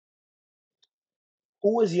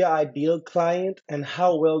Who is your ideal client and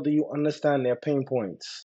how well do you understand their pain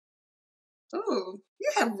points? Ooh,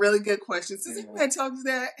 you have really good questions. Since you had told you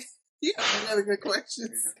that, you have really good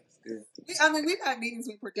questions. I mean, we've had meetings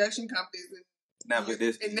with production companies and never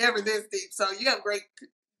this deep. So you have great.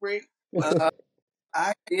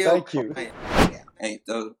 Thank you. And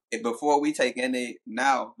so before we take any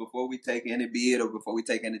bid or before we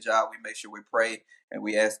take any job, we make sure we pray and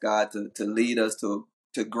we ask God to lead us to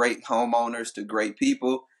great homeowners, to great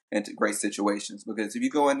people, and to great situations. Because if you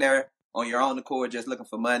go in there on your own accord just looking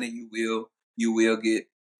for money, you will get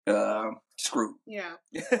screwed. Yeah.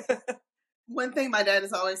 One thing my dad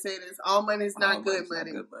has always said is all money is not good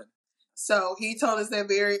money. So he told us that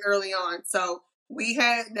very early on. So we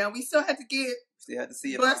still had to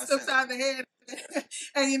see it bust upside the head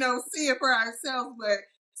and see it for ourselves. But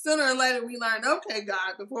sooner or later we learned, okay,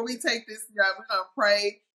 God, before we take this job, we're gonna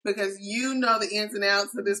pray because you know the ins and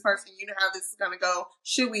outs of this person. You know how this is gonna go.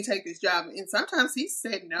 Should we take this job? And sometimes he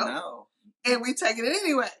said no. And we taking it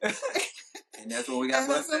anyway. And that's when we got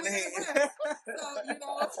busted in the head.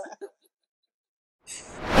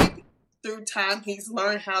 So, through time, he's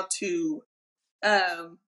learned how to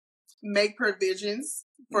make provisions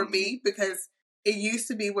for me, because it used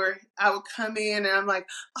to be where I would come in and I'm like,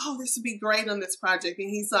 oh, this would be great on this project. And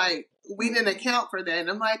he's like, we didn't account for that. And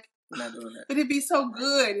I'm like, not doing that. But it'd be so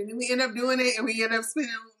good. And then we end up doing it and we end up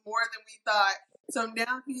spending more than we thought. So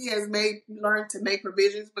now he has learned to make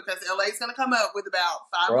provisions because LA's going to come up with about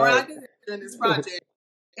 5 more ideas during this project.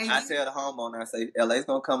 And I tell the homeowner, I say, LA's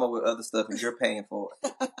going to come up with other stuff and you're paying for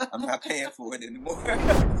it. I'm not paying for it anymore.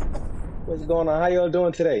 What's going on? How y'all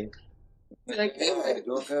doing today? Doing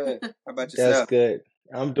good. How about yourself? That's good.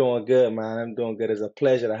 I'm doing good, man. I'm doing good. It's a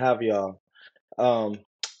pleasure to have y'all.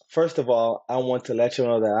 First of all, I want to let you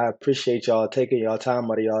know that I appreciate y'all taking y'all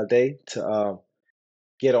time out of y'all day to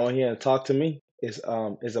get on here and talk to me. It's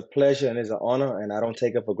a pleasure and it's an honor, and I don't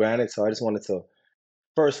take it for granted. So I just wanted to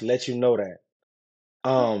first let you know that.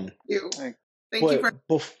 Thank you.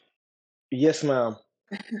 Yes, ma'am.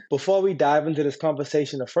 Before we dive into this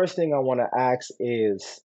conversation, the first thing I want to ask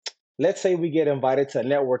is, let's say we get invited to a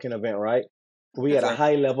networking event, right? We at a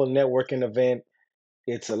high level networking event.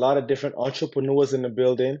 It's a lot of different entrepreneurs in the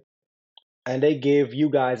building, and they give you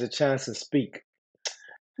guys a chance to speak.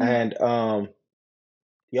 And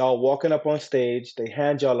y'all walking up on stage, they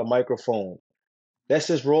hand y'all a microphone. Let's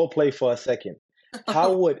just role play for a second.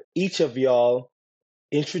 How would each of y'all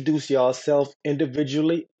introduce yourself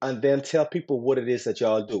individually and then tell people what it is that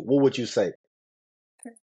y'all do? What would you say?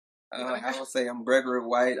 I would say I'm Gregory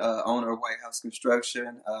White, owner of White House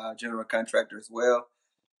Construction, general contractor as well.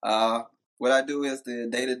 What I do is the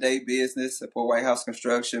day-to-day business for White House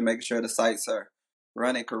Construction, making sure the sites are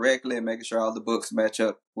running correctly and making sure all the books match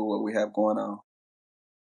up with what we have going on.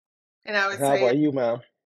 And I would How about you, ma'am?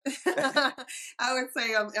 I would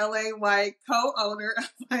say I'm LA White, co-owner of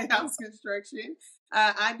White House Construction.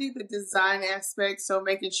 I do the design aspect, so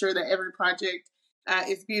making sure that every project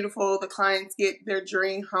is beautiful. The clients get their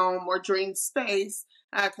dream home or dream space,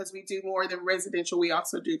 because we do more than residential. We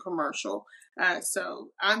also do commercial. So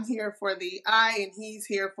I'm here for the eye, and he's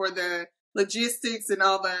here for the logistics and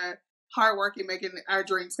all the hard work in making our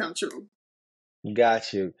dreams come true.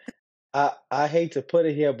 Got you. I hate to put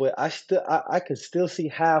it here, but I could still see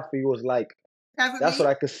half of you was like, that's what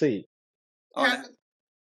I could see.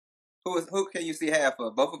 Who can you see half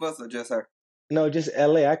of? Both of us or just her? No, just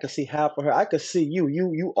LA. I could see half of her. I could see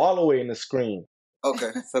you all the way in the screen.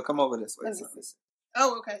 Okay, so come over this way.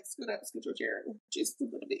 Oh, okay. Scoot your chair just a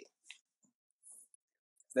little bit.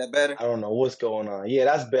 Is that better? I don't know what's going on. Yeah,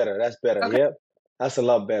 that's better. That's better. Okay. Yep, that's a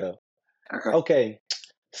lot better. Okay.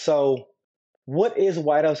 So, what is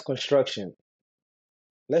White House Construction?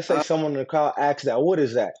 Let's say someone in the crowd asks that. What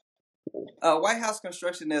is that? White House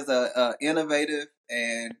Construction is a innovative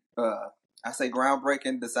and I say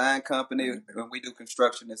groundbreaking design company. And we do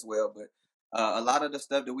construction as well, but a lot of the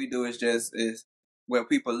stuff that we do is where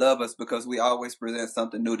people love us because we always present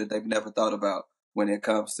something new that they've never thought about when it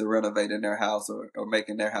comes to renovating their house or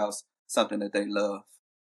making their house something that they love.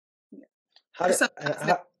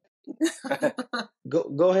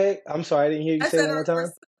 Go ahead. I'm sorry, I didn't hear you say it one more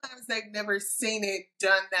time. Sometimes they've never seen it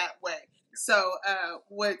done that way. So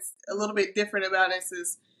what's a little bit different about us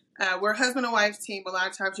is we're a husband and wife team. A lot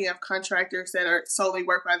of times you have contractors that are solely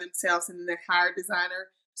work by themselves and then they hire a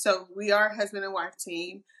designer. So we are a husband and wife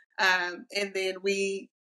team. And then we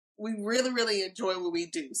really, really enjoy what we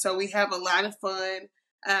do. So we have a lot of fun.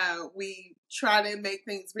 We try to make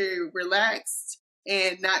things very relaxed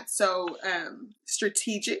and not so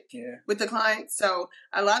strategic with the clients. So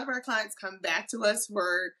a lot of our clients come back to us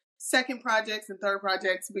for second projects and third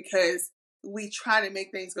projects because we try to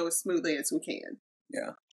make things go as smoothly as we can.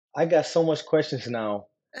 Yeah. I got so much questions now.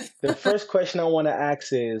 The first question I want to ask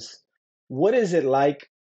is, what is it like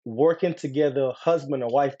working together, husband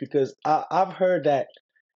and wife? Because I've heard that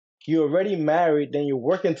you're already married, then you're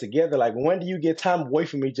working together. Like, when do you get time away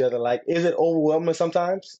from each other? Like, is it overwhelming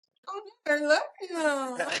sometimes? Oh, I love you.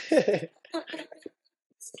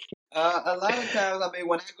 A lot of times, I mean,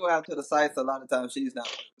 when I go out to the sites, a lot of times she's not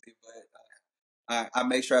with me, but I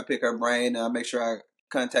make sure I pick her brain. And I make sure I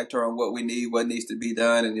contact her on what we need, what needs to be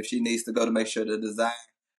done, and if she needs to go to make sure the design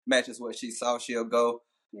matches what she saw, she'll go.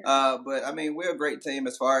 Yeah. But I mean, we're a great team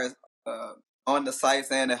as far as on the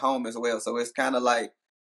sites and at home as well. So it's kind of like,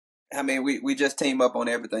 I mean, we just team up on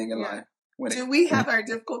everything in life. Do we have our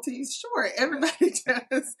difficulties? Sure, everybody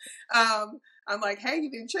does. I'm like, hey, you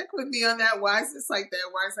didn't check with me on that. Why is this like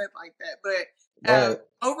that? Why is that like that? But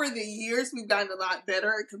over the years, we've gotten a lot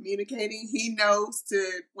better at communicating. He knows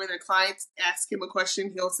when a client asks him a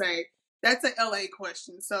question, he'll say, that's an LA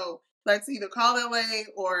question. So let's either call LA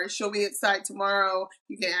or she'll be at site tomorrow.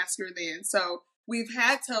 You can ask her then. So we've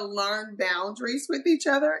had to learn boundaries with each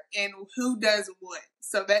other and who does what.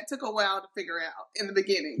 So that took a while to figure out in the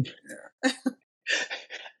beginning. Yeah.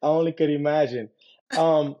 I only could imagine.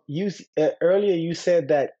 You earlier you said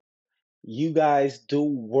that you guys do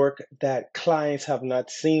work that clients have not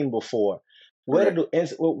seen before. Where did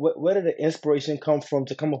the inspiration come from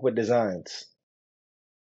to come up with designs?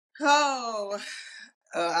 Oh,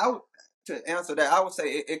 to answer that, I would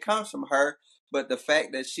say it comes from her, but the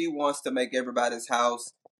fact that she wants to make everybody's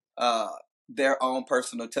house their own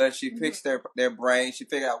personal touch. She picks their brain. She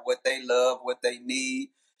figure out what they love, what they need.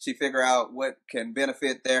 She figure out what can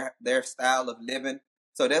benefit their style of living.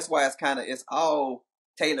 So that's why it's all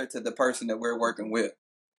tailored to the person that we're working with.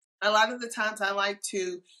 A lot of the times I like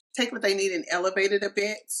to take what they need and elevate it a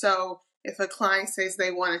bit. So if a client says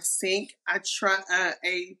they want a sink, I try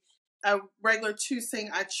a regular 2-sink.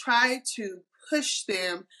 I try to push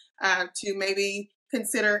them to maybe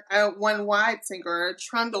consider a one wide sink or a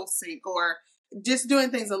trundle sink, or just doing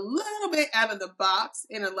things a little bit out of the box.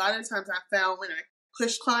 And a lot of times I found when I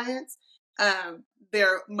push clients,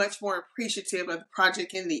 they're much more appreciative of the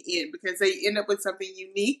project in the end because they end up with something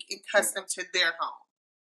unique and custom to their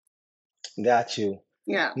home. Got you.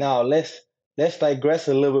 Yeah. Now let's digress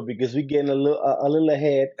a little bit because we're getting a little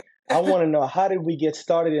ahead. I want to know, how did we get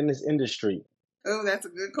started in this industry? Oh, that's a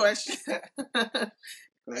good question.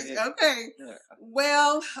 Okay.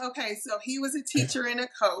 Well, okay. So he was a teacher and a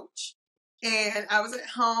coach, and I was at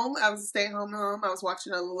home. I was a stay-at-home mom. I was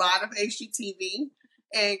watching a lot of HGTV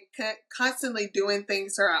and constantly doing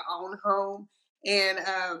things to our own home. And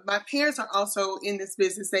my parents are also in this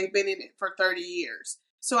business. They've been in it for 30 years.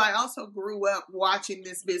 So I also grew up watching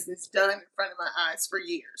this business done in front of my eyes for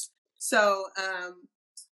years. So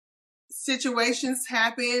situations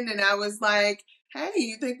happened, and I was like, hey,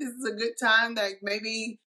 you think this is a good time that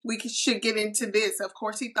maybe we should get into this? Of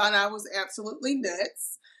course, he thought I was absolutely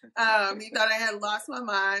nuts. He thought I had lost my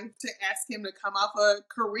mind to ask him to come off a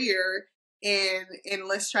career and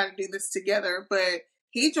let's try to do this together. But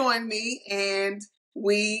he joined me, and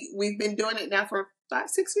we've been doing it now for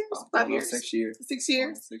 6 years. 5 years. 6 years. 6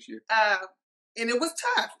 years. 6 years. And it was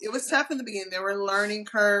tough. It was tough in the beginning. There were learning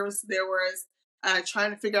curves. There was trying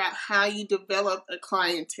to figure out how you develop a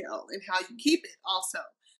clientele and how you keep it also.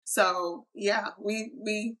 So yeah,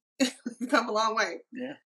 we come a long way.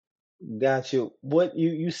 Yeah. Got you. What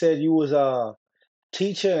you said you was a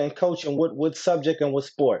teacher and coaching what subject and what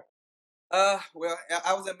sport? Well,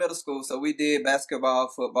 I was in middle school, so we did basketball,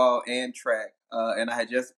 football, and track. And I had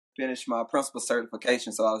just finished my principal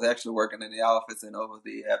certification, so I was actually working in the office and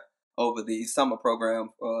over the summer program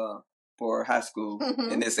for high school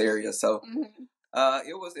in this area. So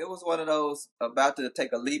it was one of those about to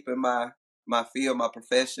take a leap in my field, my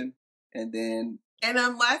profession, and then. And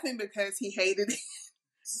I'm laughing because he hated it.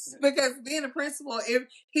 Because being a principal,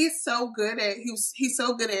 he's so good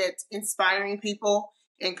at inspiring people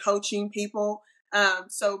and coaching people.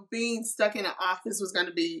 So being stuck in an office was going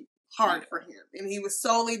to be hard for him, and he was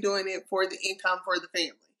solely doing it for the income for the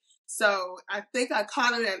family. So I think I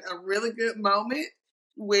caught him at a really good moment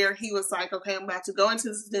where he was like, okay, I'm about to go into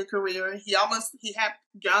this new career. He had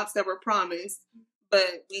jobs that were promised,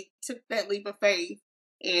 but we took that leap of faith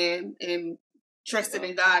and trusted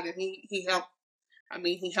in God, and he helped. I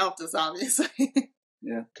mean, he helped us, obviously.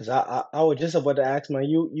 Yeah. Because I was just about to ask, man,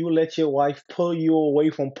 you let your wife pull you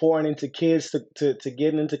away from pouring into kids to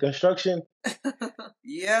getting into construction?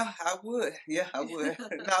 Yeah, I would.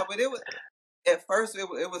 No, but it was, at first,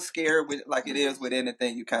 it was scary, like it is with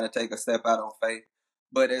anything. You kind of take a step out on faith.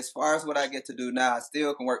 But as far as what I get to do now, I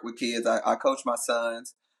still can work with kids. I coach my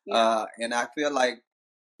sons. And I feel like,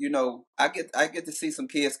 I get to see some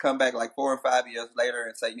kids come back like 4 and 5 years later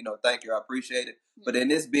and say, thank you, I appreciate it. But in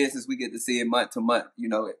this business, we get to see it month to month.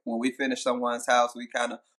 When we finish someone's house,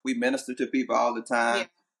 we minister to people all the time.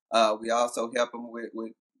 We also help them with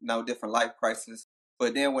different life crises.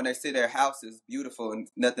 But then when they see their house is beautiful and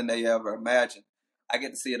nothing they ever imagined, I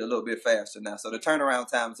get to see it a little bit faster now. So the turnaround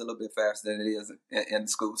time is a little bit faster than it is in the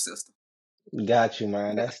school system. Got you,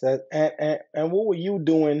 man. That's that. And what were you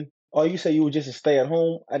doing? Oh, you say you were just a stay at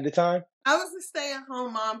home at the time? I was a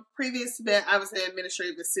stay-at-home mom. Previous to that, I was an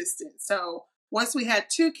administrative assistant. So once we had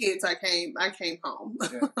 2 kids, I came home.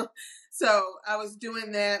 Yeah. So I was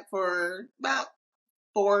doing that for about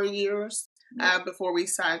 4 years before we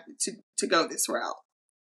decided to go this route.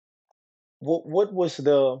 What was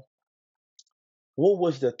the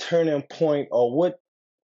turning point, or what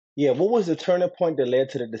was the turning point that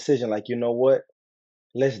led to the decision? Like, you know what?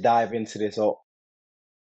 Let's dive into this.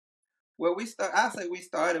 Well, we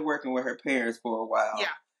started working with her parents for a while.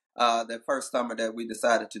 Yeah. That first summer that we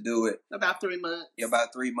decided to do it. About 3 months. Yeah,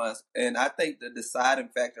 about 3 months. And I think the deciding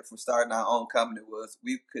factor for starting our own company was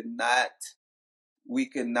we could not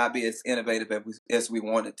be as innovative as we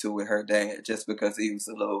wanted to with her dad, just because he was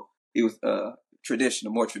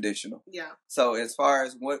more traditional. Yeah. So as far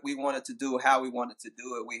as what we wanted to do, how we wanted to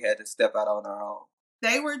do it, we had to step out on our own.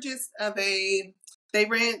 They were just they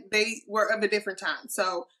were of a different time.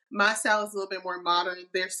 So my style is a little bit more modern.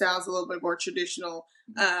 Their style is a little bit more traditional.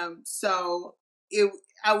 So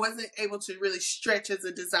I wasn't able to really stretch as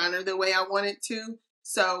a designer the way I wanted to.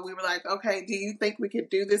 So we were like, okay, do you think we could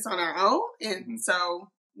do this on our own? And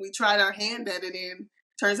so we tried our hand at it, and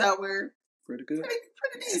turns out we're pretty good.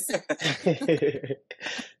 Pretty decent.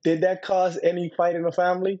 Did that cause any fight in the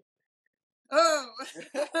family? Oh,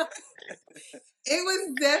 it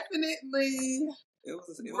was definitely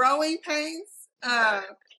growing pains.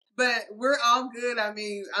 But we're all good. I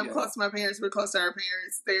mean, I'm close to my parents. We're close to our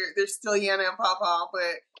parents. They're still Yana and Papa,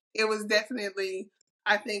 but it was definitely,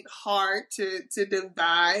 I think, hard to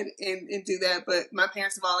divide and do that. But my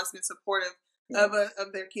parents have always been supportive of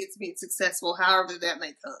their kids being successful, however that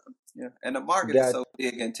may come. Yeah, and the market is so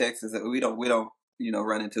big in Texas that we don't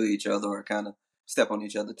run into each other or kind of step on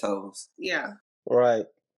each other's toes. Yeah. Right.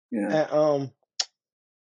 Yeah. And,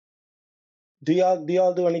 do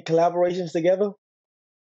y'all do any collaborations together?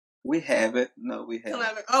 We haven't. No, we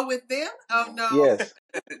haven't. Oh, with them? Oh, no. Yes.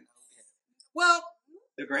 Well,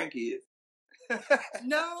 the grandkids.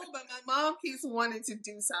 No, but my mom keeps wanting to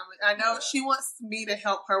do something. I know she wants me to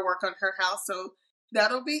help her work on her house, so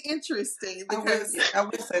that'll be interesting. Because I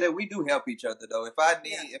would say that we do help each other though. If I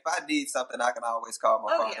need something, I can always call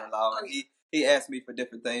my father-in-law, and he asks me for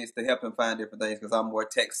different things to help him find different things because I'm more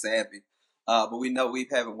tech savvy. But we know we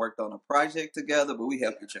haven't worked on a project together, but we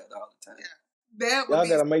help each other all the time. Yeah. Y'all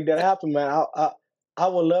gotta make that happen, man. I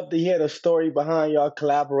would love to hear the story behind y'all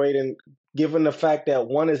collaborating, given the fact that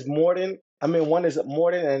one is modern and then one is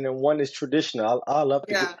traditional. I'd love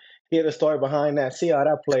to hear the story behind that. See how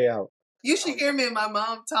that play out. You should hear me and my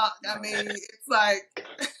mom talk. I mean, it's like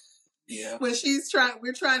when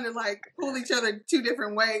we're trying to like pull each other 2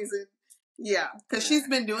 different ways, and because she's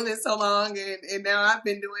been doing this so long, and now I've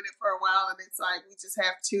been doing it for a while, and it's like we just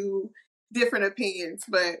have 2 different opinions,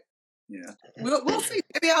 but. Yeah, we'll see.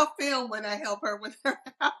 Maybe I'll film when I help her with her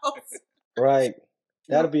house. Right,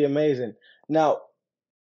 that'll be amazing. Now,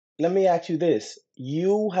 let me ask you this: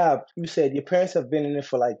 you said your parents have been in it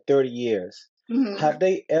for like 30 years. Mm-hmm. Have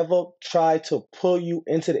they ever tried to pull you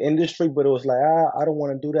into the industry, but it was like, I don't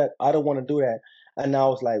want to do that. I don't want to do that, and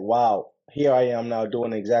now it's like, wow, here I am now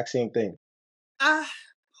doing the exact same thing.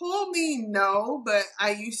 Pull me, no, but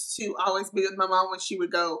I used to always be with my mom when she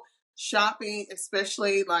would go shopping,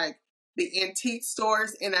 especially like the antique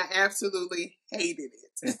stores, and I absolutely hated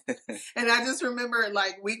it. And I just remember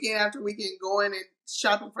like weekend after weekend going and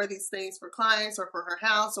shopping for these things for clients or for her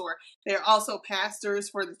house, or they're also pastors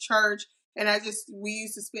for the church. And we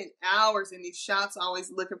used to spend hours in these shops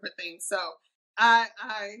always looking for things. So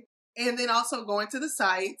and then also going to the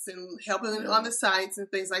sites and helping on the sites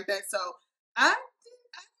and things like that. So I don't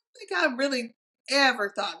think I really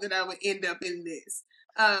ever thought that I would end up in this.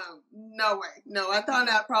 No way. No, I thought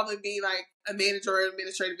I'd probably be like a manager or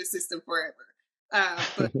administrative assistant forever.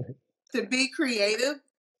 But to be creative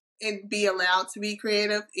and be allowed to be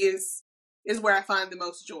creative is where I find the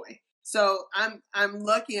most joy. So I'm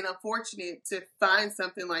lucky and I'm fortunate to find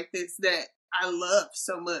something like this that I love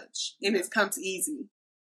so much, and it comes easy.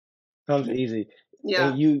 Comes easy. Yeah.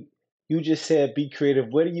 And you just said be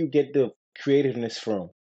creative. Where do you get the creativeness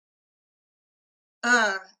from?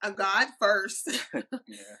 God first.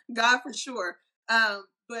 God for sure.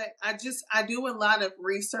 but I do a lot of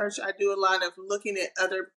research. I do a lot of looking at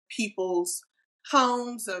other people's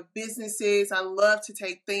homes, of businesses. I love to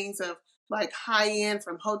take things of like high end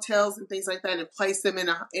from hotels and things like that and place them in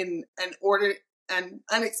an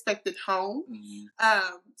unexpected home.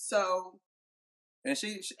 So and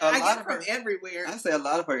she I get from everywhere. I say a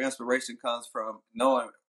lot of her inspiration comes from knowing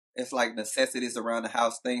it's like necessities around the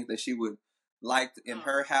house, things that she would like in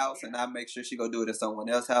her house, and I make sure she go do it in someone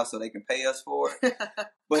else's house so they can pay us for it.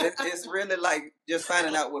 But it's really like just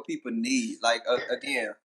finding out what people need. Like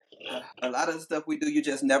again, a lot of the stuff we do, you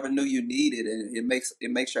just never knew you needed, and it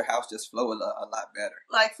makes your house just flow a lot better.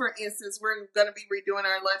 Like for instance, we're gonna be redoing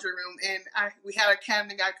our laundry room, and we had a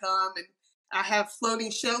cabinet guy come, and I have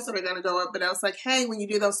floating shelves that are gonna go up. But I was like, hey, when you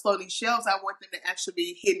do those floating shelves, I want them to actually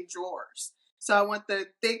be hidden drawers. So I want the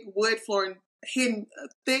thick wood floor and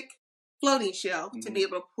thick floating shelf to be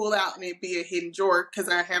able to pull out and it be a hidden drawer, because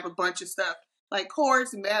I have a bunch of stuff like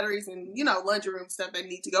cords and batteries and laundry room stuff that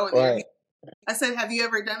need to go in there. Right. I said, have you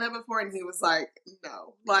ever done that before? And he was like,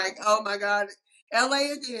 no. Like, oh my God,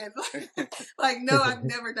 LA again. Like, no, I've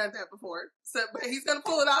never done that before. So, but he's gonna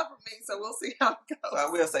pull it off for me, so we'll see how it goes. So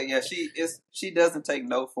I will say, yeah, she doesn't take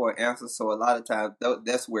no for an answer. So a lot of times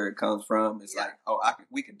that's where it comes from. It's like, oh,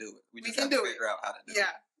 we can do it. We just have to figure out how to do it.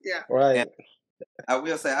 Yeah. Right. And I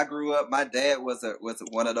will say, I grew up. My dad was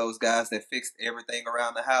one of those guys that fixed everything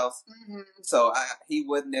around the house. So he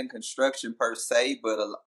wasn't in construction per se, but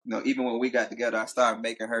even when we got together, I started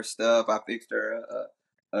making her stuff. I fixed her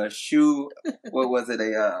a shoe. What was it?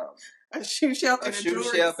 A shoe shelf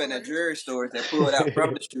and a jewelry store that pulled out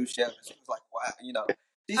from the shoe shelf. And she was like, wow,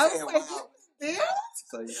 She said, wow. Yeah.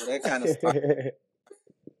 So that kind of stuff.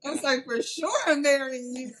 I was like, for sure I'm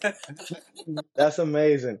marrying you. That's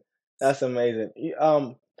amazing. That's amazing.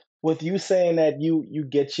 With you saying that you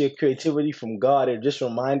get your creativity from God, it just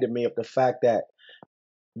reminded me of the fact that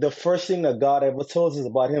the first thing that God ever told us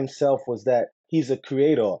about himself was that he's a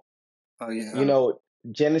creator. Oh, yeah.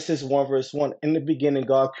 Genesis 1 verse 1, in the beginning,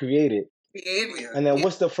 God created. And then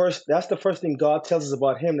that's the first thing God tells us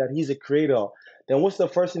about him, that he's a creator. Then what's the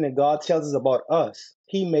first thing that God tells us about us?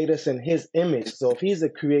 He made us in his image. So if he's a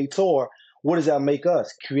creator, what does that make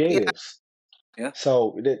us? Creatives. Yeah.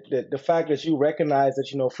 So the fact that you recognize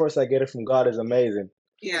that, first I get it from God is amazing.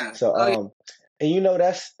 Yeah. So, and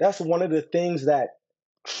that's one of the things that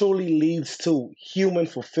truly leads to human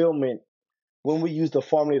fulfillment when we use the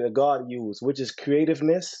formula that God used, which is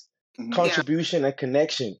creativeness, contribution, and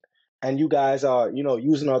connection. And you guys are,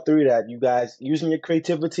 using all three of that. You guys using your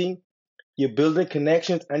creativity, you're building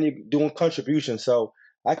connections, and you're doing contribution. So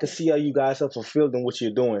I can see how you guys are fulfilled in what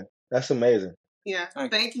you're doing. That's amazing. Yeah.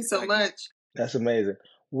 Thank you so much. That's amazing.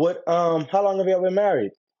 How long have you been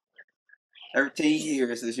married? 13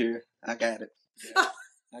 years this year. I got it. Yeah,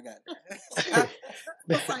 I got it.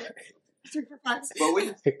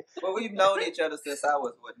 But we've known each other since I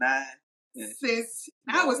was 9. Since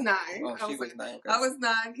I was 9. Oh, she was 9. Okay. I was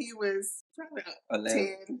 9. He was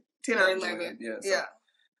probably 10 or 11. Yeah.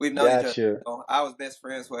 We've known each other. I was best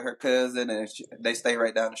friends with her cousin, and they stay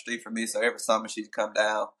right down the street from me. So every summer she'd come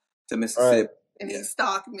down to Mississippi. Right. And he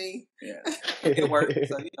stalked me. Yeah. It worked.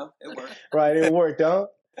 So, it worked. Right, it worked, huh?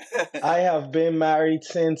 I have been married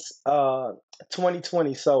since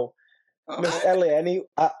 2020. So, Miss Ellie,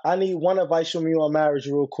 I need one advice from you on marriage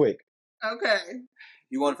real quick. Okay.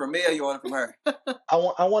 You want it from me or you want it from her? I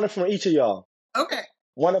want it from each of y'all. Okay.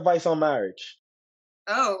 One advice on marriage.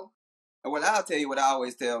 Oh. Well, I'll tell you what I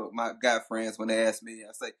always tell my guy friends when they ask me.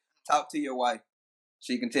 I say, talk to your wife.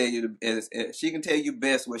 She can tell you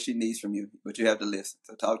best what she needs from you, but you have to listen.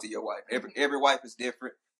 So talk to your wife. Every wife is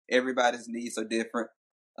different. Everybody's needs are different.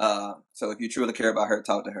 So if you truly care about her,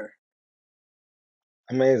 talk to her.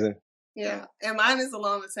 Amazing. Yeah. And mine is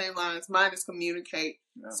along the same lines. Mine is communicate.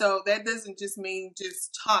 Yeah. So that doesn't just mean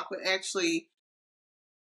just talk, but actually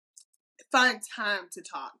find time to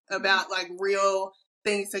talk about like real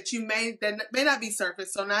things that may not be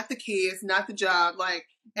surface. So not the kids, not the job, like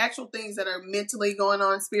actual things that are mentally going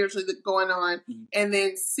on, spiritually going on, and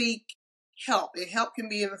then seek help. And help can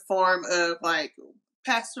be in the form of like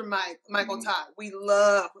Pastor Michael Todd. We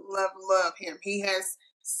love him. He has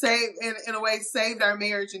saved our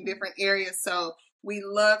marriage in different areas. So we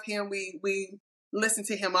love him. We listen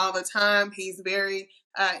to him all the time. He's very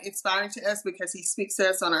inspiring to us because he speaks to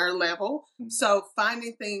us on our level. So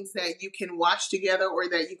finding things that you can watch together or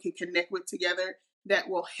that you can connect with together that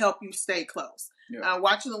will help you stay close. Yeah.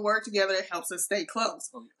 Watching the word together helps us stay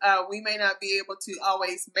close. We may not be able to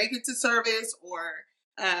always make it to service, or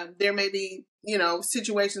there may be,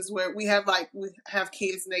 situations where we have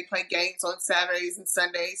kids and they play games on Saturdays and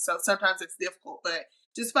Sundays. So sometimes it's difficult, but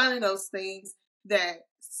just finding those things that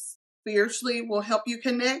spiritually will help you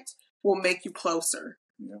connect will make you closer.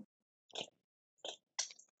 Yeah.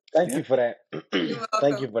 Thank Yeah. you for that. You're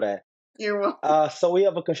Thank you welcome. for that. You're welcome. So we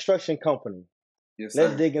have a construction company. Yes,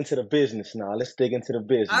 Let's sir. dig into the business now. Let's dig into the All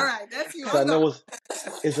business. right, that's you. So I I'm know going.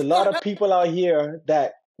 it's a lot of people out here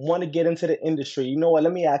that want to get into the industry. You know what?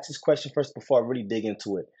 Let me ask this question first before I really dig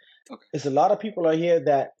into it. Okay. There's a lot of people out here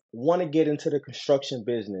that want to get into the construction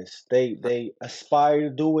business. They aspire to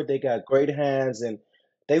do it. They got great hands and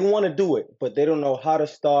they want to do it, but they don't know how to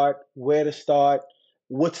start, where to start,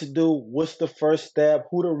 what to do, what's the first step,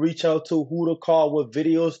 who to reach out to, who to call, what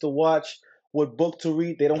videos to watch, what book to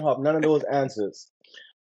read. They don't have none of those answers.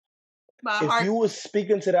 My If heart. you were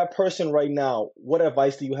speaking to that person right now, what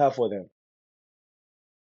advice do you have for them?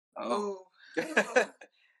 Oh. Ooh.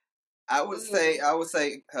 I would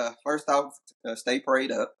say, first off, stay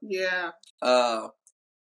prayed up. Yeah.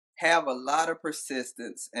 Have a lot of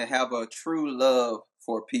persistence and have a true love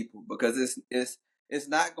for people, because it's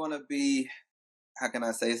not going to be, how can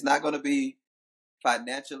I say, it's not going to be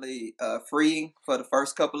financially freeing for the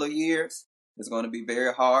first couple of years. It's going to be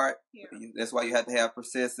very hard. Yeah. That's why you have to have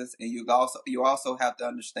persistence, and you also have to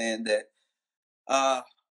understand that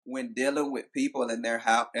when dealing with people in their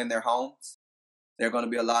homes, there are going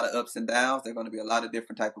to be a lot of ups and downs. There are going to be a lot of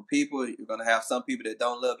different type of people. You're going to have some people that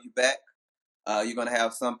don't love you back. You're going to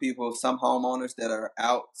have some homeowners that are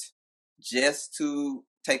out just to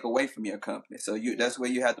take away from your company. So that's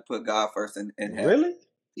where you have to put God first and have. Really?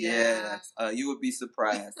 Yes. You would be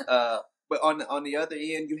surprised. But on the other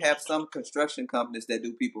end, you have some construction companies that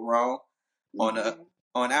do people wrong.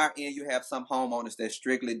 On our end, you have some homeowners that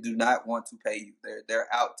strictly do not want to pay you. They're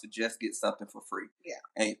out to just get something for free. Yeah.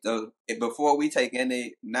 And so before we take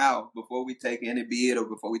any bid or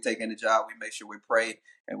before we take any job, we make sure we pray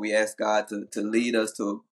and we ask God to lead us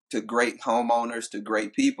to great homeowners, to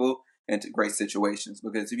great people, and to great situations.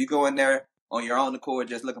 Because if you go in there on your own accord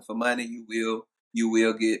just looking for money, you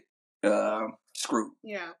will get screwed.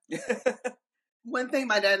 Yeah. One thing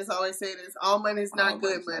my dad has always said is all money is not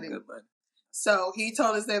good money. So he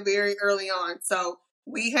told us that very early on. So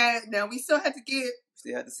we still had to get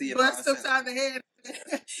see it bust upside the head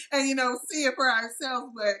and see it for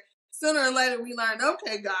ourselves. But sooner or later we learned,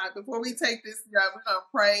 okay, God, before we take this job, we're gonna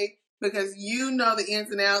pray because you know the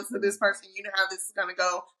ins and outs of this person. You know how this is gonna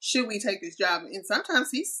go. Should we take this job? And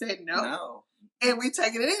sometimes he said no. And we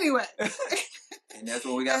taking it anyway. And that's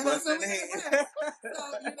when we got busted in the head.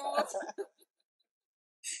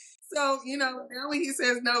 So, now when he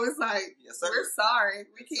says no, it's like, yes, we're sorry.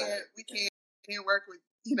 We can't work with,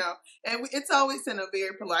 and it's always in a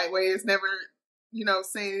very polite way. It's never,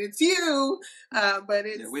 saying it's you, but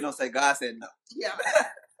it's. Yeah, we don't say God said no. Yeah.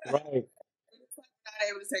 Right. It's like not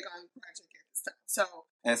able to take on the project at this time. So.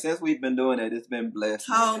 And since we've been doing it, it's been blessed.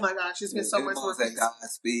 Oh my gosh, it's been so much work. At God's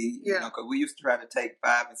speed. Yeah. Because we used to try to take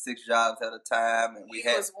 5 and 6 jobs at a time, and we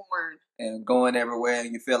was worn. And going everywhere,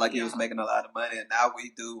 and you feel like he was making a lot of money. And now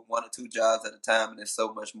we do 1 or 2 jobs at a time, and it's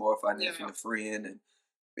so much more financially freeing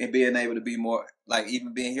and being able to be more, like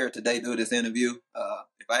even being here today, do this interview.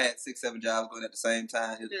 If I had 6, 7 jobs going at the same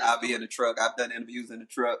time, I'd be in the truck. I've done interviews in the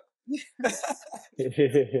truck.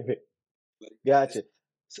 Gotcha.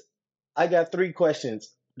 So I got 3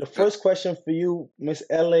 questions. The first question for you, Miss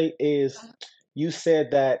LA, is you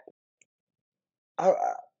said that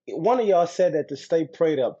one of y'all said that to stay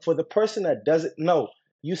prayed up. For the person that doesn't know,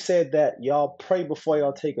 you said that y'all pray before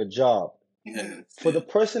y'all take a job. Yes. For the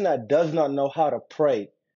person that does not know how to pray,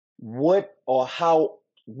 what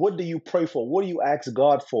do you pray for? What do you ask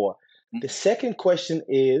God for? The second question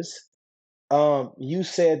is, you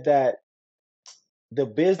said that the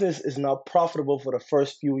business is not profitable for the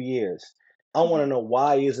first few years. I want to know,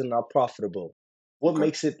 why is it not profitable? What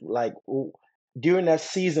makes it, like, during that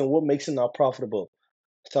season, what makes it not profitable?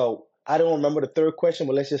 So I don't remember the third question,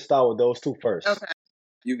 but let's just start with those 2 first. Okay.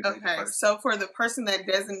 Okay. So for the person that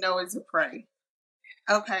doesn't know is to pray.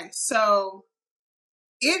 Okay. So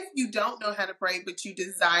if you don't know how to pray, but you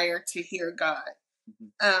desire to hear God,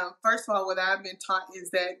 first of all, what I've been taught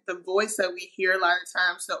is that the voice that we hear a lot of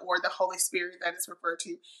times, or the Holy Spirit that is referred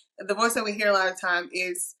to, the voice that we hear a lot of time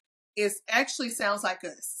is actually sounds like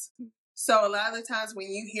us. So a lot of the times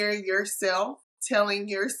when you hear yourself telling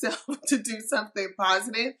yourself to do something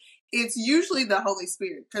positive, it's usually the Holy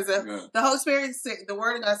Spirit, because the Holy Spirit, the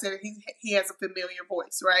Word of God said he has a familiar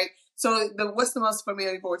voice, right? So what's the most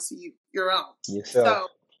familiar voice to you? Your own. Yourself.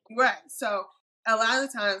 So a lot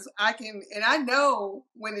of times I know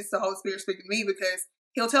when it's the Holy Spirit speaking to me, because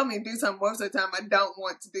he'll tell me to do something most of the time I don't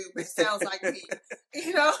want to do, but it sounds like me.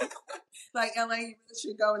 You know, like, LA, you really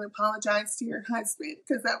should go and apologize to your husband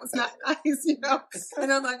because that was not nice, you know.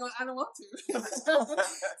 And I'm like, well, I don't want to.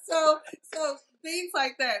 so things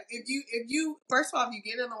like that. If you first of all, if you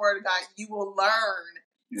get in the Word of God, you will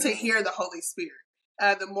learn to hear the Holy Spirit.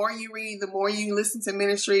 The more you read, the more you listen to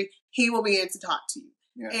ministry, He will begin to talk to you.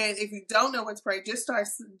 Yeah. And if you don't know what to pray, just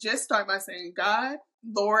start by saying, God,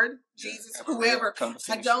 Lord, Jesus, whoever.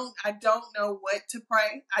 I don't know what to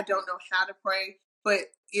pray. I don't know how to pray. But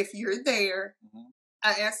if you're there,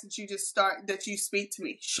 I ask that you that you speak to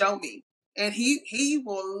me, show me. And he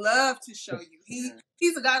will love to show you.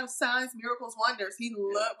 He's a God of signs, miracles, wonders. He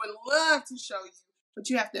would love to show you, but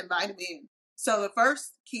you have to invite him in. So the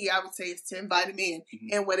first key I would say is to invite him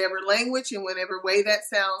in whatever language, in whatever way that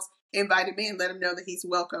sounds. Invite him in, let him know that he's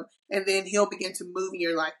welcome, and then he'll begin to move in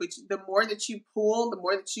your life. Which the more that you pull, the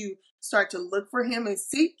more that you start to look for him and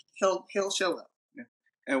seek, he'll show up. Yeah.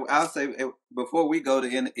 And I'll say, before we go to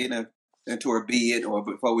into a bid, or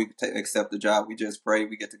before we accept the job, we just pray.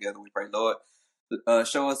 We get together, we pray, Lord,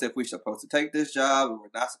 show us if we're supposed to take this job, or we're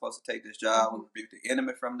not supposed to take this job. We rebuke the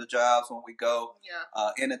enemy from the jobs when we go.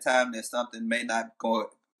 Yeah. Anytime that something may not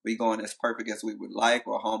be going as perfect as we would like,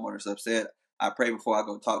 or homeowners upset, I pray before I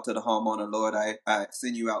go talk to the homeowner, Lord, I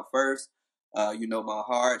send you out first. You know my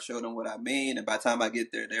heart, show them what I mean. And by the time I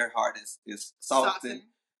get there, their heart is softened.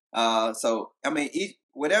 So, I mean,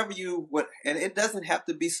 and it doesn't have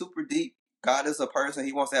to be super deep. God is a person.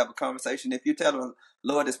 He wants to have a conversation. If you tell him,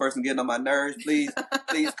 Lord, this person getting on my nerves, please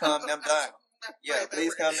calm them down. Yeah,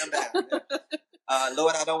 please calm them down. Yeah.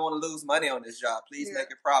 Lord, I don't want to lose money on this job. Please make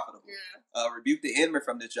it profitable. Yeah. Rebuke the enemy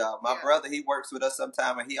from this job. My brother, he works with us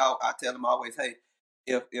sometime, and I tell him always, hey,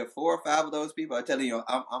 if 4 or 5 of those people are telling you,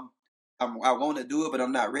 I want to do it, but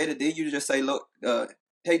I'm not ready, then you just say, look,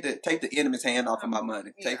 take the enemy's hand off of my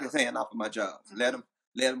money. Yeah. Take his hand off of my jobs. Let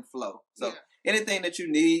him flow. So anything that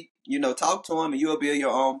you need, talk to him, and you'll build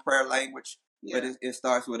your own prayer language. Yeah. But it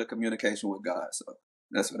starts with a communication with God. So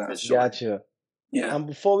that's what I short. Gotcha. Yeah. And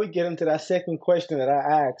before we get into that second question that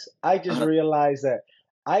I asked, I just realized that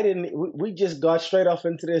we just got straight off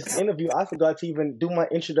into this interview. I forgot to even do my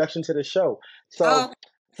introduction to the show. So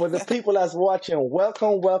for the people that's watching,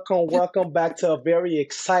 welcome back to a very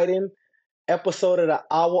exciting episode of the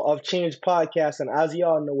Hour of Change podcast. And as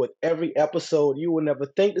y'all know, with every episode, you will never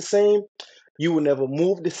think the same. You will never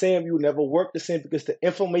move the same. You will never work the same, because the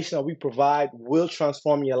information that we provide will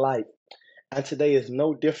transform your life. And today is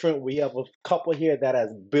no different. We have a couple here that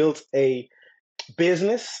has built a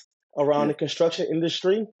business around the construction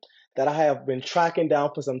industry that I have been tracking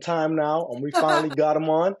down for some time now, and we finally got them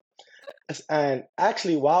on. And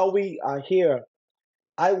actually, while we are here,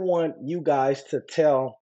 I want you guys to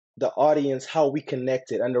tell the audience how we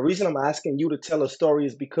connected. And the reason I'm asking you to tell a story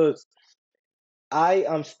is because I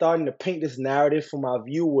am starting to paint this narrative for my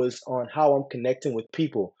viewers on how I'm connecting with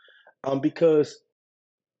people. Because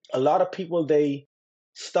a lot of people, they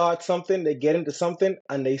start something, they get into something,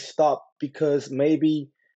 and they stop because maybe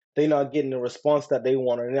they're not getting the response that they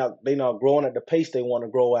want, or they're not growing at the pace they want to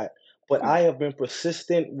grow at. But I have been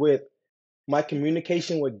persistent with my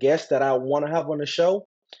communication with guests that I want to have on the show.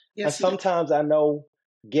 Yes, and sometimes I know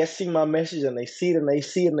guests see my message and they see it and they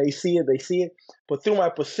see it and they see it, they see it. But through my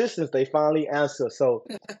persistence, they finally answer. So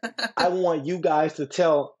I want you guys to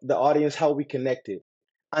tell the audience how we connected.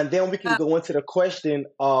 And then we can go into the question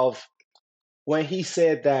of when he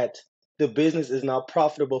said that the business is not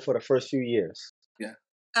profitable for the first few years.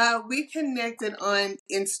 Yeah. We connected on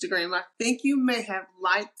Instagram. I think you may have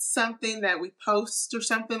liked something that we post or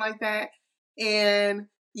something like that. And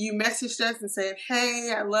you messaged us and said,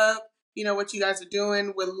 hey, I love, what you guys are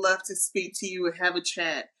doing. Would love to speak to you and have a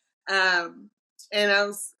chat. And I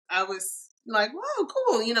was like, whoa,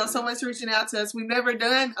 cool. Someone's reaching out to us. We've never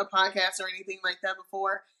done a podcast or anything like that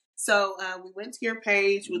before. So we went to your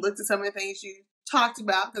page. We looked at some of the things you talked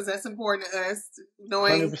about, because that's important to us,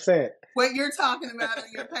 knowing 100%. What you're talking about on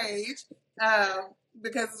your page,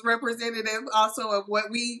 because it's representative also of what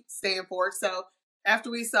we stand for. So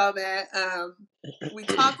after we saw that, we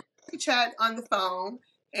chat on the phone.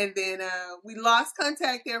 And then we lost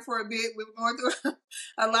contact there for a bit. We were going through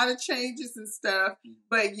a lot of changes and stuff.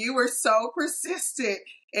 But you were so persistent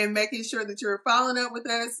in making sure that you were following up with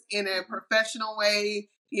us in a professional way.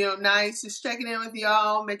 Nice, just checking in with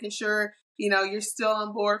y'all, making sure, you're still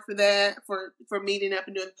on board for that, for meeting up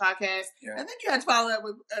and doing the podcast. Yeah. I think you had to follow up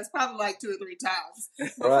with us probably like 2 or 3 times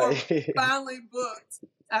before we finally booked.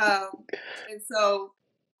 And so,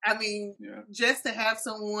 just to have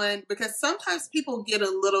someone, because sometimes people get a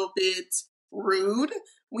little bit rude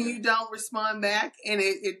when you don't respond back, and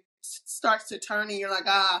it starts to turn and you're like,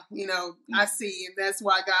 I see, and that's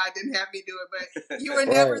why God didn't have me do it. But you were Right.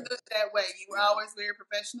 never that way. You were always very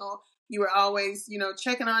professional. You were always,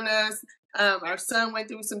 checking on us. Our son went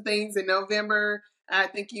through some things in November. I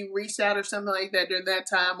think you reached out or something like that during that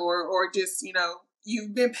time, or just,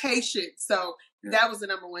 you've been patient. So that was the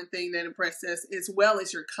number one thing that impressed us, as well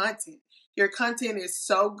as your content. Your content is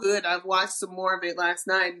so good. I've watched some more of it last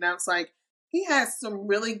night, and I was like, he has some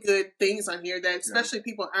really good things on here that especially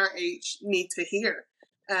people our age need to hear.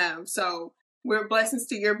 So we're blessings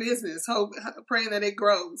to your business. Praying that it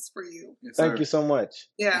grows for you. Yes, Thank sir. you so much.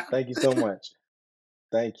 Yeah. Thank you so much.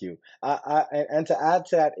 Thank you. And to add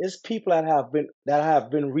to that, it's people that I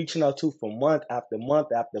have been reaching out to for month after month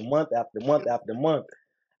after month after month after month.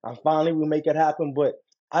 And finally we make it happen. But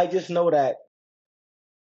I just know that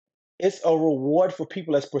it's a reward for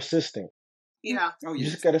people that's persistent. Yeah. Oh, You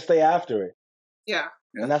yes. just got to stay after it. Yeah.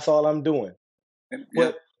 Yeah. And that's all I'm doing. And,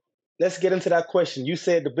 But let's get into that question. You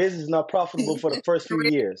said the business is not profitable for the first few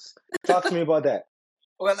years. Talk to me about that.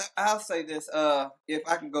 Well, I'll say this. If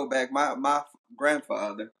I can go back, my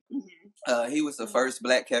grandfather, he was the first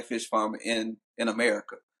black catfish farmer in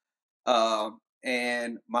America.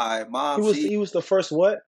 And my mom, He was the first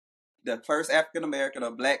what? The first African American or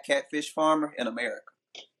black catfish farmer in America.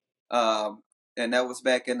 And that was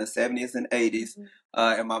back in the 70s and 80s.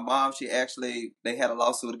 And my mom, they had a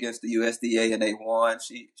lawsuit against the USDA and they won.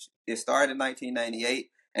 It started in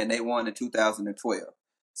 1998 and they won in 2012.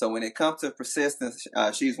 So when it comes to persistence,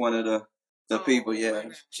 she's one of the people. Yeah,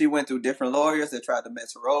 she went through different lawyers that tried to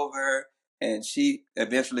mess her over, and she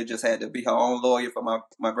eventually just had to be her own lawyer for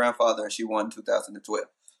my grandfather, and she won in 2012.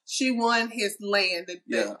 She won his land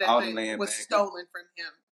that all the land was stolen from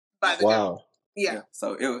him by the Wow. government. Yeah.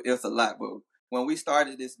 So it was a lot, but when we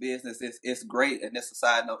started this business, it's great, and this is a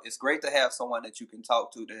side note. It's great to have someone that you can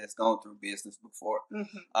talk to that has gone through business before,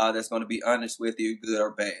 that's going to be honest with you, good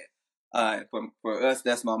or bad. For us,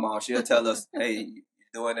 that's my mom. She'll tell us, "Hey, you're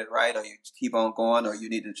doing it right, or you keep on going, or you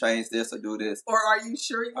need to change this or do this." Or are you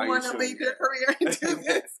sure you want to leave your career and do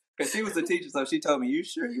this? Because she was a teacher, so she told me, "You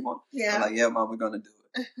sure you want?" Yeah. I'm like, "Yeah, Mom, we're going to do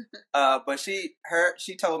it." But she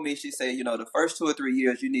told me, she said, the first 2 or 3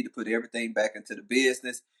 years, you need to put everything back into the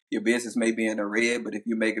business. Your business may be in the red, but if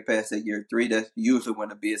you make it past that year 3, that's usually when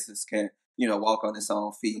the business can, walk on its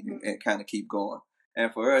own feet and kind of keep going.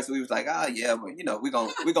 And for us, we was like, yeah, but we're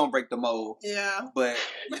gonna break the mold. Yeah. But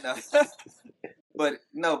but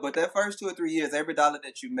that first 2 or 3 years, every dollar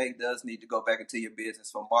that you make does need to go back into your business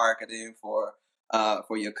for marketing, for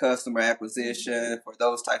your customer acquisition, for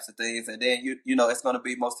those types of things, and then it's going to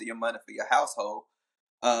be most of your money for your household,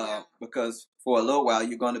 because for a little while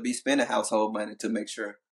you're going to be spending household money to make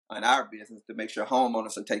sure in our business to make sure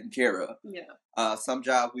homeowners are taken care of. Yeah. Some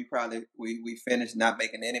jobs we finished not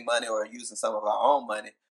making any money or using some of our own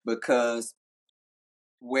money because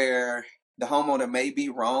where the homeowner may be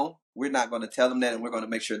wrong, we're not going to tell them that, and we're going to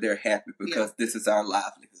make sure they're happy because this is our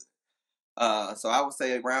livelihood. So I would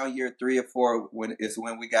say around year 3 or 4 when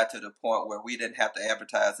we got to the point where we didn't have to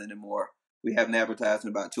advertise anymore. We haven't advertised in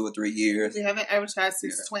about 2 or 3 years. We haven't advertised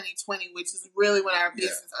since 2020, which is really when our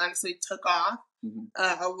business honestly took off.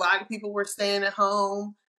 A lot of people were staying at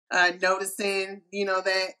home, noticing,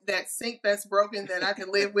 that sink that's broken that I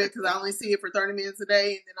can live with because I only see it for 30 minutes a day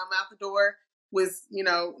and then I'm out the door was,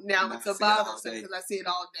 now it's a bothersome because I see it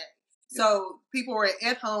all day. Yeah. So people were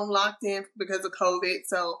at home locked in because of COVID.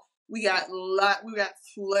 So we got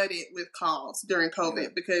flooded with calls during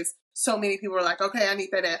COVID because so many people were like, okay, I need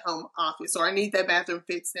that at home office, or I need that bathroom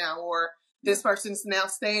fixed now, or this person's now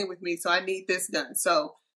staying with me, so I need this done.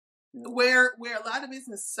 So where a lot of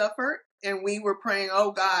business suffered, and we were praying,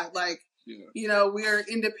 oh God, like, we're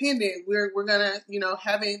independent. We're gonna,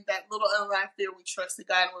 having that little unlock there, we trusted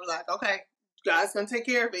God, and we're like, okay, God's gonna take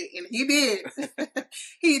care of it, and He did.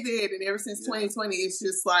 He did, and ever since 2020, it's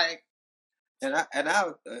just like. And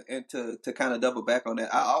to kind of double back on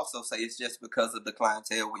that, I also say it's just because of the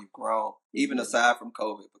clientele we've grown, even aside from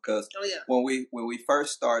COVID. Because when we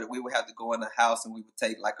first started, we would have to go in the house and we would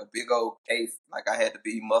take like a big old case, like I had to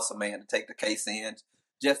be muscle man to take the case in,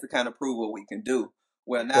 just to kind of prove what we can do.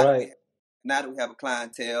 Well, now that we have a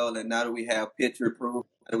clientele, and now that we have picture proof,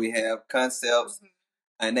 now that we have concepts,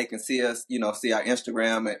 and they can see us, see our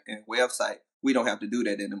Instagram and website. We don't have to do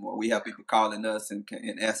that anymore. We have people calling us and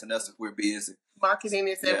asking us if we're busy. Marketing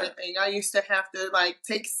is everything. I used to have to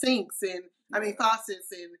take sinks and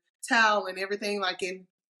faucets and towel and everything and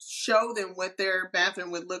show them what their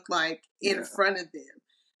bathroom would look like in front of them.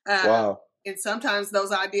 Wow. And sometimes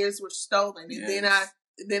those ideas were stolen. And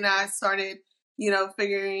then I started,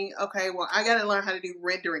 figuring, okay, well, I got to learn how to do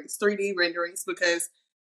renderings, 3D renderings, because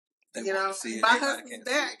They You want know, to see it. my Everybody husband's can't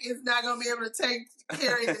see back it. is not going to be able to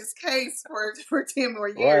carry this case for 10 more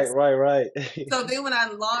Right, years. right. So then when I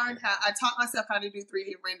learned I taught myself how to do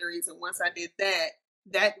 3D renderings, and once I did that,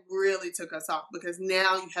 that really took us off because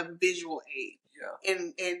now you have a visual aid. Yeah.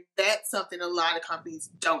 And that's something a lot of companies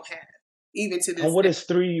don't have, even to this And what day. is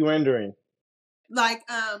 3D rendering? Like,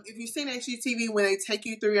 if you've seen HGTV, when they take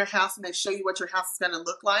you through your house and they show you what your house is going to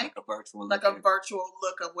look like a virtual like a virtual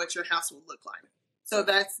look of what your house will look like. So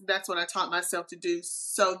that's what I taught myself to do,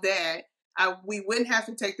 so that we wouldn't have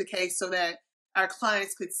to take the case, so that our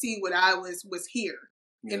clients could see what I was here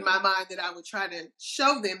in my mind, that I would try to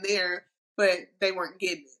show them there, but they weren't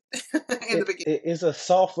getting it in the beginning. Is a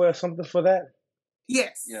software something for that?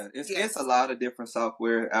 Yes. Yeah, it's a lot of different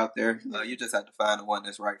software out there. You just have to find the one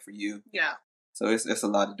that's right for you. Yeah. So it's a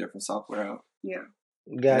lot of different software out. Yeah.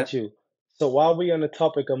 Got you. So while we on the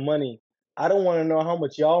topic of money, I don't want to know how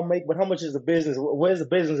much y'all make, but how much is the business? Where's the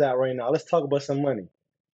business at right now? Let's talk about some money.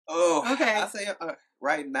 Oh, okay. I say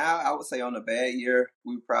right now, I would say on a bad year,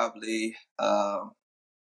 we probably, I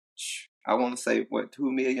want to say $2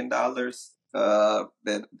 million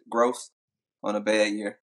that gross on a bad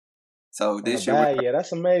year. So this year, yeah,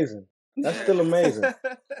 that's amazing. That's still amazing.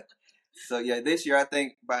 So yeah, this year I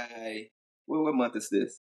think by what month is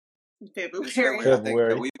this? February. I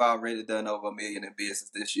think we've already done over $1 million in business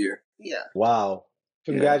this year. Yeah. Wow.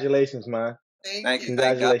 Congratulations, man. Thank you.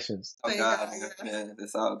 Congratulations. Thank God. Man,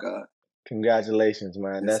 it's all God. Congratulations,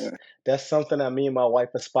 man. Yes, that's something that me and my wife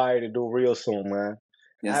aspire to do real soon, man.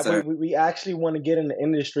 Yes, sir. We actually want to get in the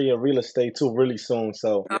industry of real estate too really soon.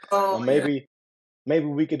 So maybe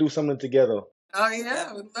we could do something together. Oh yeah,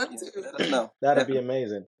 I would love to. Let us know. That'd be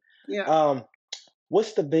amazing. Yeah.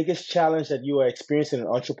 What's the biggest challenge that you are experiencing in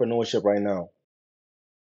entrepreneurship right now?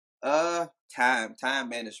 Time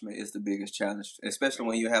management is the biggest challenge, especially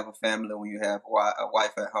when you have a family, when you have a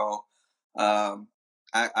wife at home.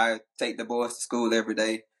 I take the boys to school every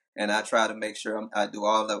day, and I try to make sure I do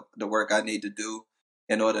all the work I need to do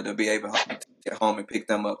in order to be able to get home and pick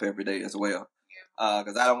them up every day as well.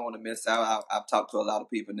 Because I don't want to miss out. I've talked to a lot of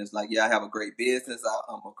people, and it's like, yeah, I have a great business.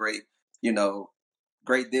 I'm a great,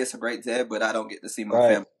 great this or great that, but I don't get to see my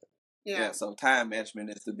family. Yeah. So time management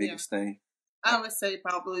is the biggest thing. I would say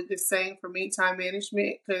probably the same for me, time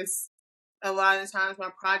management, because a lot of the times my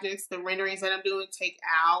projects, the renderings that I'm doing, take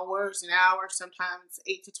hours and hours, sometimes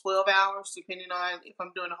 8 to 12 hours, depending on if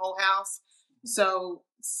I'm doing a whole house. So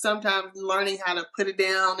sometimes learning how to put it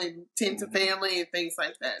down and tend to family and things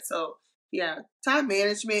like that. So yeah, time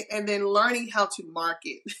management, and then learning how to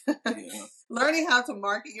market. Learning how to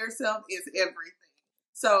market yourself is everything.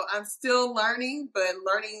 So I'm still learning, but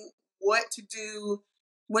learning what to do,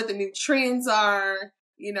 what the new trends are,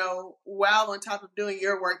 while on top of doing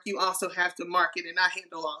your work, you also have to market, and I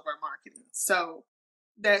handle all of our marketing. So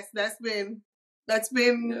that's been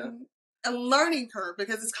a learning curve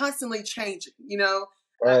because it's constantly changing,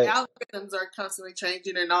 algorithms are constantly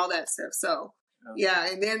changing and all that stuff. So yeah,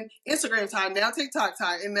 and then Instagram time, now TikTok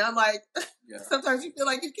time, and now sometimes you feel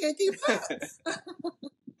like you can't keep up.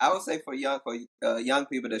 I would say for young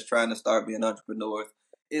people that's trying to start being entrepreneurs,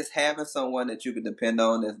 is having someone that you can depend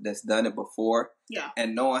on that's done it before,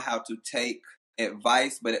 and knowing how to take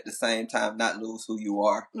advice, but at the same time not lose who you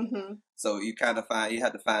are. Mm-hmm. So you have to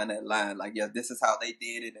find that line. Like, yeah, this is how they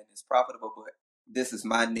did it, and it's profitable, but this is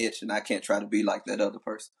my niche, and I can't try to be like that other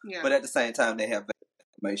person. Yeah. But at the same time, they have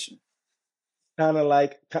information. Kind of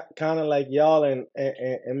like y'all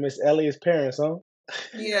and Miss Ellie's parents, huh?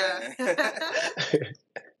 Yeah.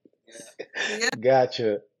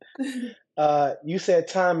 Gotcha. You said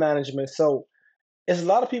time management. So it's a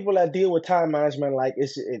lot of people that deal with time management. Like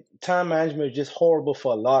time management is just horrible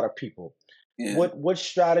for a lot of people. Yeah. What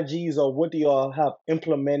strategies or what do y'all have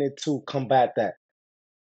implemented to combat that?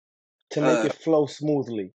 To make it flow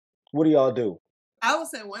smoothly? What do y'all do? I would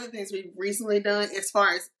say one of the things we've recently done as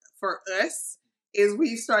far as for us is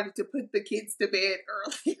we started to put the kids to bed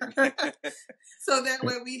earlier. So that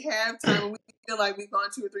way we have time when we feel like we've gone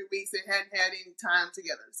 2 or 3 weeks and hadn't had any time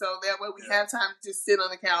together. So that way we have time to just sit on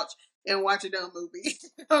the couch and watch a dumb movie.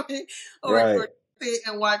 Okay? Or sit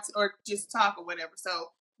and watch or just talk or whatever.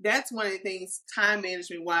 So that's one of the things, time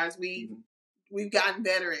management wise, we've gotten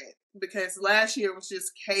better at. Because last year was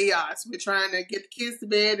just chaos. We're trying to get the kids to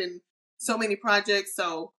bed and so many projects.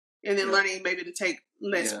 So, and then learning maybe to take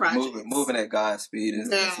less projects. Moving at God's speed is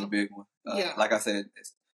a big one. Like I said,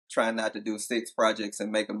 trying not to do 6 projects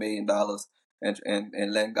and make $1 million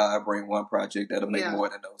and letting God bring one project that'll make more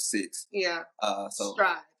than those 6. Yeah.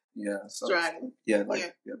 Stride. Yeah. Striding. Yeah.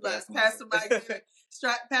 Pastor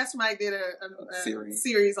Mike did a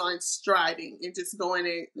series on striding and just going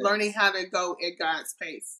and learning how to go at God's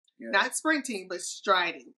pace. Not sprinting, but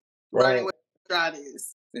striding. Running where stride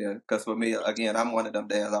is. Yeah, because for me, again, I'm one of them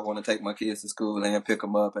dads. I want to take my kids to school and pick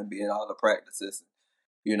them up and be at all the practices.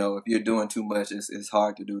 You know, if you're doing too much, it's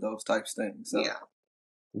hard to do those types of things. So,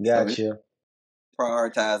 Gotcha. So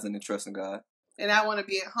prioritizing and trusting God. And I want to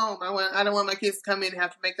be at home. I don't want my kids to come in and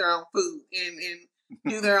have to make their own food and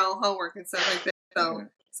do their own homework and stuff like that.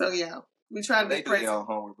 So yeah, we try to be present. They do their own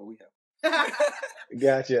homework, but we have.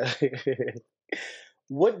 Gotcha.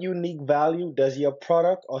 What unique value does your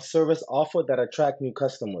product or service offer that attract new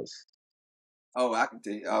customers? Oh, I can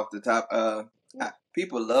tell you off the top.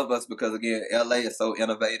 People love us because, again, LA is so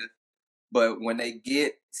innovative. But when they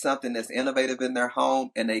get something that's innovative in their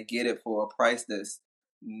home and they get it for a price that's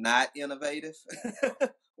not innovative,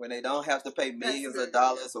 when they don't have to pay millions of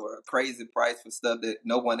dollars or a crazy price for stuff that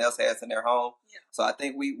no one else has in their home. Yeah. So I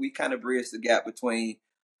think we kind of bridge the gap between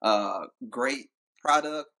great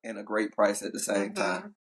product and a great price at the same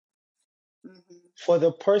time. For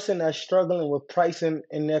the person that's struggling with pricing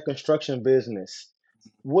in their construction business,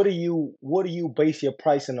 what do you base your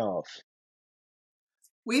pricing off?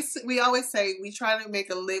 We always say we try to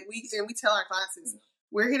make a living. We tell our clients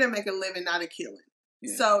we're here to make a living, not a killing.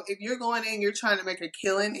 Yeah. So if you're going in, you're trying to make a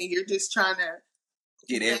killing, and you're just trying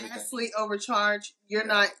to get vastly overcharge. Your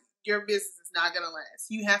business is not going to last.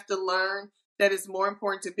 You have to learn that it's more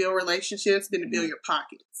important to build relationships than to build your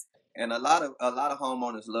pockets. And a lot of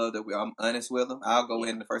homeowners love that I'm honest with them. I'll go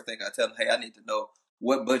in, the first thing I tell them, hey, I need to know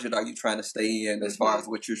what budget are you trying to stay in as far as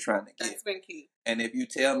what you're trying to get. That's been key. And if you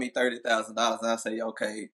tell me $30,000, I say,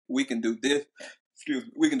 okay, we can do this.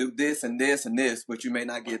 We can do this and this and this, but you may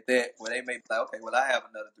not get that. Well, they may be like, okay, well, I have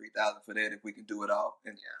another $3,000 for that if we can do it all.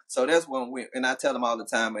 And so that's when and I tell them all the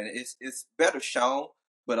time, and it's better shown.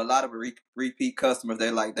 But a lot of repeat customers,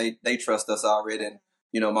 they trust us already,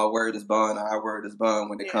 and my word is bond, our word is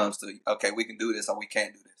bond when it comes to okay, we can do this or we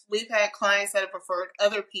can't do this. We've had clients that have preferred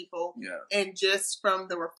other people, and just from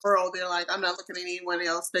the referral, they're like, I'm not looking at anyone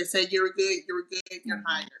else. They say you're good, you're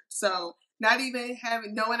hired. So not even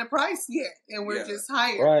knowing the price yet, and we're just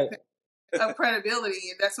hired of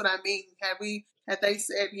credibility, and that's what I mean. Had they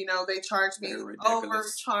said, they charged me,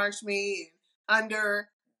 overcharged me, and under.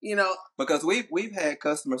 Because we've had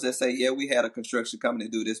customers that say, we had a construction company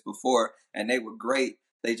do this before and they were great.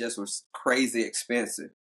 They just were crazy expensive.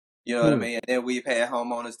 You know what I mean? And then we've had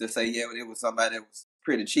homeowners that say, it was somebody that was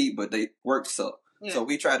pretty cheap, but they worked so. Yeah. So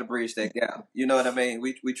we try to bridge that gap. You know what I mean?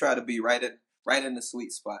 We try to be right in the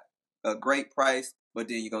sweet spot. A great price, but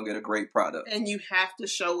then you're going to get a great product. And you have to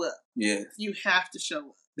show up. Yes. You have to show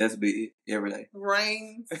up. That's big every day.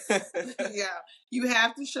 Rain. You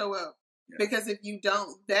have to show up. Because if you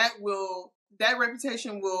don't, that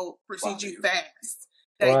reputation will precede you fast.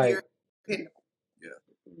 That you're dependable.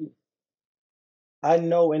 Yeah. I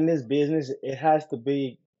know in this business, it has to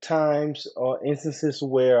be times or instances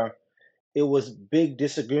where it was big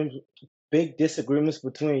disagreements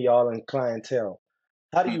between y'all and clientele.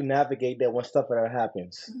 How do you navigate that when stuff like that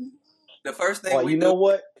happens? The first thing you know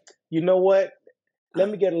what? Let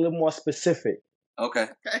me get a little more specific. Okay.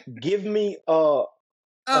 Give me a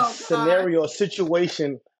scenario, a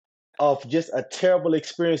situation of just a terrible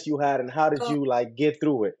experience you had, and how did you get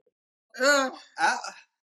through it? A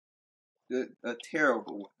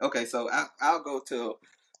terrible one. Okay, so I'll go to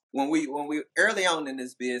when we early on in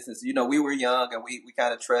this business. We were young and we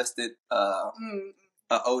kind of trusted an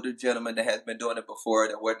older gentleman that has been doing it before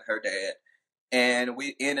that wasn't her dad, and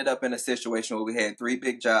we ended up in a situation where we had 3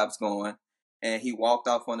 big jobs going, and he walked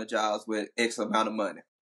off on the jobs with X amount of money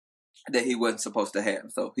that he wasn't supposed to have.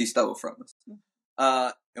 So he stole from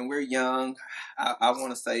us. And we're young. I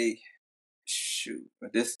want to say,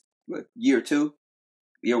 year 2?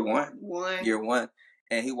 Year 1? Year 1.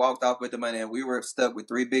 And he walked off with the money, and we were stuck with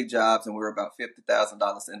 3 big jobs, and we were about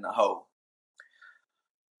 $50,000 in the hole.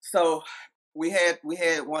 So we had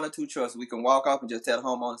 1 or 2 choices. We can walk off and just tell the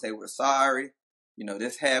homeowner, say, we're sorry,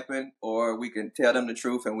 this happened, or we can tell them the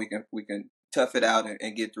truth and we can tough it out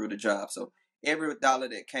and get through the job. So every dollar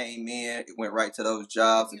that came in, it went right to those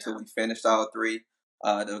jobs until we finished all 3.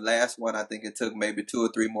 The last one, I think it took maybe 2 or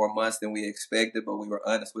 3 more months than we expected, but we were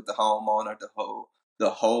honest with the homeowner the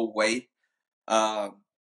whole way. The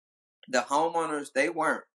homeowners, they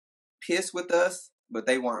weren't pissed with us, but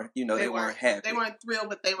they weren't, they weren't happy. They weren't thrilled,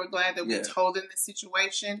 but they were glad that we told them the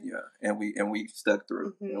situation. Yeah, and we stuck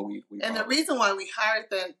through. And the reason why we hired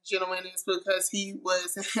that gentleman is because he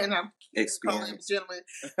was, and I'm calling him gentleman,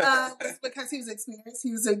 was because he was experienced.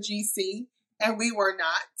 He was a GC, and we were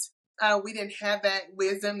not. We didn't have that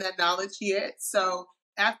wisdom, that knowledge yet. So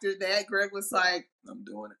after that, Greg was like, I'm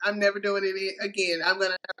doing it. I'm never doing it again. I'm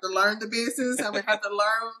going to have to learn the business. I'm going to have to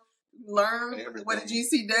learn learn what a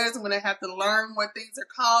GC does, I'm going to have to learn what things are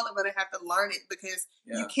called. I'm going to have to learn it because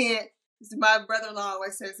you can't. My brother-in-law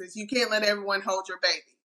always says this: you can't let everyone hold your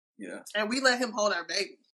baby. Yeah. And we let him hold our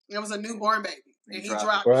baby. It was a newborn baby, and he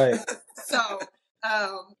dropped right. it. So,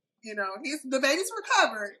 you know, the baby's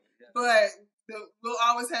recovered, but we'll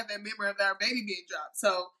always have that memory of our baby being dropped.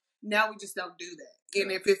 So now we just don't do that.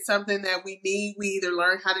 And if it's something that we need, we either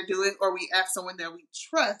learn how to do it or we ask someone that we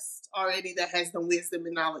trust already that has the wisdom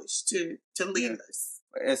and knowledge to lead us.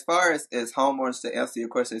 As far as homeowners, to answer your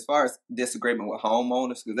question, as far as disagreement with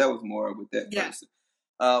homeowners, because that was more with that person.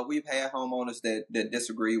 We've had homeowners that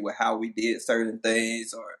disagree with how we did certain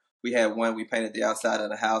things, or we had one, we painted the outside of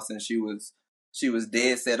the house and she was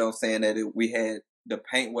dead set on saying that the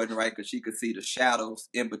paint wasn't right because she could see the shadows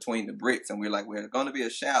in between the bricks. And we're like, well, it's going to be a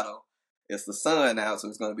shadow. It's the sun out, so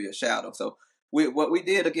it's going to be a shadow. So what we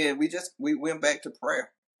did again, we went back to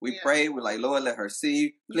prayer. We prayed. We're like, Lord, let her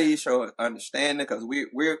see. Please show her understanding, because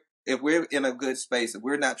if we're in a good space, if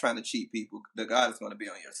we're not trying to cheat people, the God is going to be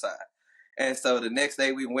on your side. And so the next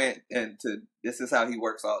day we went, and this is how he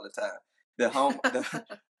works all the time.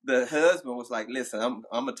 The husband was like, listen, I'm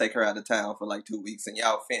gonna take her out of town for like 2 weeks, and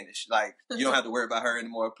y'all finish. Like, you don't have to worry about her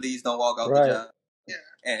anymore. Please don't walk off the job.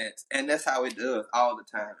 Yeah. And that's how it does all the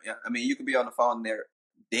time. I mean, you can be on the phone and they're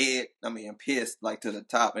dead. I mean, pissed like to the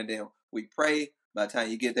top, and then we pray. By the time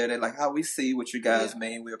you get there, they're like, "How we see what you guys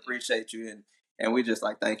mean. We appreciate you," and we just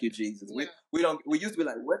like, "Thank you, Jesus." Yeah. We used to be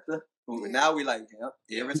like, "What the?" Now we like,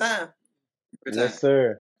 every time. Yes,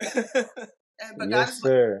 sir. But yes,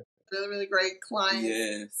 sir. Really, really great clients.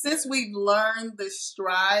 Yeah. Since we've learned the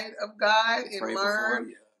stride of God and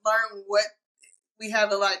learn what we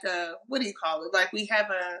have what do you call it? Like, we have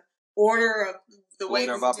a order of the way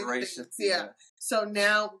of operations. Yeah. So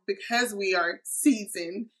now, because we are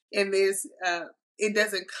seasoned in this, it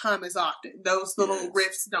doesn't come as often. Those little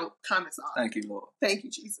rifts don't come as often. Thank you, Lord. Thank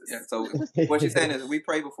you, Jesus. Yeah. So what you're saying is we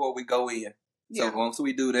pray before we go in. So once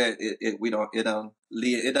we do that,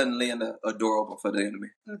 it doesn't lend a door open for the enemy.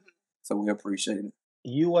 Mm-hmm. So we appreciate it.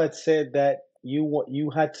 You had said that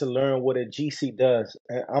you had to learn what a GC does.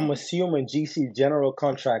 I'm assuming GC, general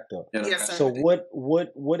contractor. Yes, sir. So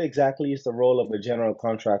what exactly is the role of a general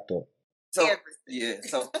contractor? So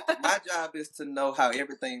so my job is to know how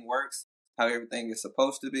everything works, how everything is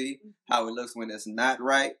supposed to be, how it looks when it's not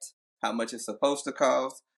right, how much it's supposed to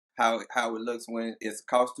cost, how it looks when it's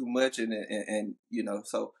cost too much, and you know.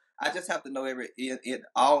 So I just have to know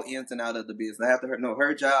all ins and out of the business. I have to know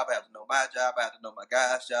her job. I have to know my job. I have to know my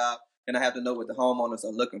guy's job, and I have to know what the homeowners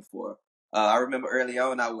are looking for. I remember early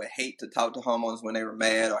on, I would hate to talk to homeowners when they were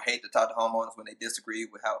mad, or hate to talk to homeowners when they disagreed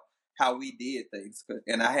with how we did things.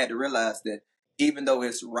 And I had to realize that even though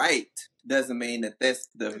it's right, doesn't mean that that's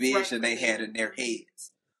the vision they had in their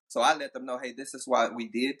heads. So I let them know, hey, this is why we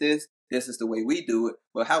did this. This is the way we do it.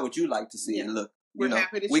 But how would you like to see it look? We're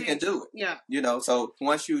happy to we can do it. Yeah. You know, so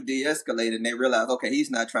once you de-escalate and they realize, okay,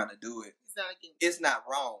 he's not trying to do it. It's not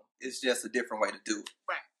wrong. It's just a different way to do it.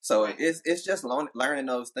 Right. So it's just learning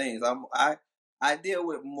those things. I deal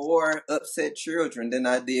with more upset children than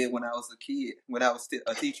I did when I was a kid, when I was still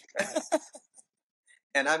a teacher.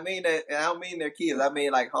 And I mean that, and I don't mean they're kids. I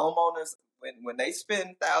mean like homeowners, when they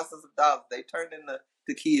spend thousands of dollars, they turn into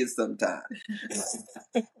kids sometimes.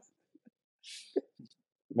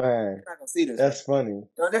 Man, that's funny.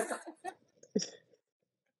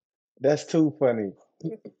 That's too funny.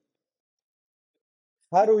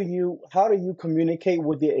 How do you communicate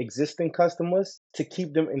with your existing customers to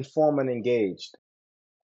keep them informed and engaged?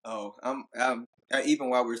 Oh, I'm even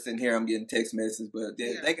while we're sitting here, I'm getting text messages, but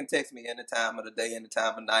they can text me any time of the day, any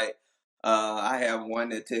time of night. I have one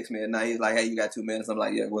that texts me at night. He's like, "Hey, you got 2 minutes?" I'm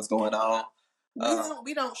like, "Yeah, what's going on?"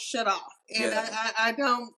 We don't shut off, and I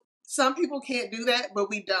don't. Some people can't do that, but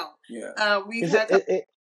we don't. Yeah.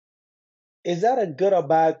 Is that a good or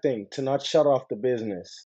bad thing to not shut off the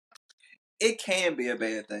business? It can be a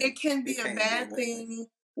bad thing. It can be a bad thing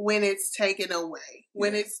when it's taken away.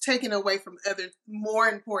 When it's taken away from other more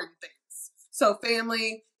important things. So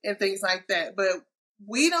family and things like that. But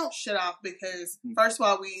we don't shut off because first of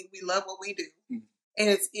all, we love what we do. And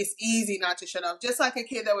it's easy not to shut off. Just like a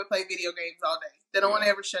kid that would play video games all day. They don't want to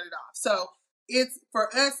ever shut it off. So it's for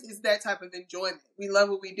us, it's that type of enjoyment. We love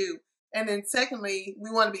what we do. And then secondly, we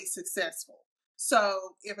want to be successful.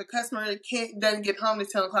 So if a customer doesn't get home to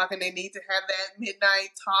 10 o'clock and they need to have that midnight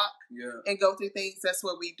talk and go through things, that's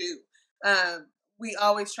what we do. We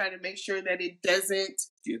always try to make sure that it doesn't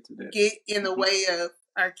get in the way of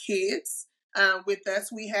our kids. With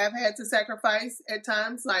us, we have had to sacrifice at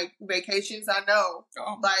times, like vacations. I know,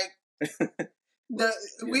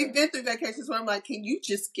 we've been through vacations where I'm like, can you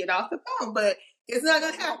just get off the phone? But It's not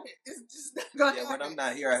gonna happen. It's just not gonna happen. When I'm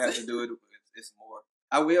not here, I have to do it. It's more.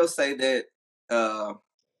 I will say that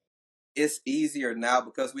it's easier now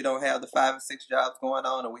because we don't have the 5 and 6 jobs going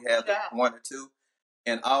on, and we have the 1 or 2.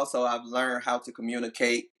 And also, I've learned how to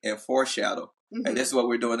communicate and foreshadow. Mm-hmm. And this is what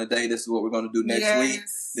we're doing today. This is what we're going to do next week.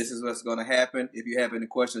 This is what's going to happen. If you have any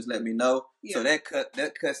questions, let me know. Yeah. So that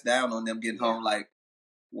cuts down on them getting home like,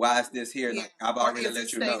 why is this here? Like, I've already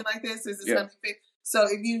let you know. Like this? Is this going to be fixed? So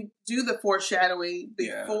if you do the foreshadowing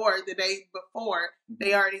before the day before,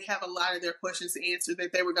 they already have a lot of their questions answered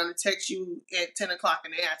that they were going to text you at 10 o'clock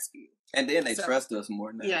and ask you. And then they trust us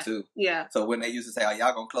more now, too. Yeah. So when they used to say, "Are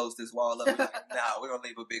y'all going to close this wall up?" We're like, "Nah, we're going to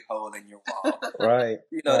leave a big hole in your wall." Right.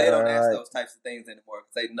 They don't ask those types of things anymore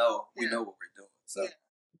because they know we know what we're doing. So,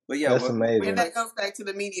 but that's amazing. And that goes back to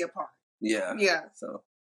the media part. Yeah. Yeah. So,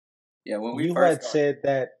 when we you first had said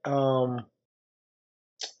that,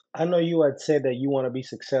 I know you had said that you want to be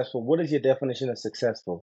successful. What is your definition of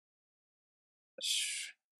successful?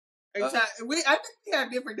 I think we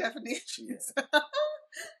have different definitions.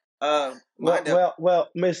 Well,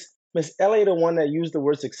 Miss Ellie, the one that used the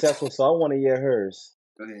word successful, so I want to hear hers.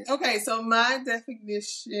 Go ahead. Okay, so my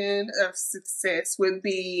definition of success would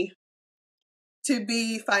be to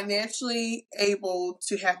be financially able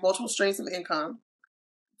to have multiple streams of income,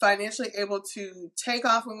 financially able to take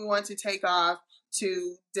off when we want to take off,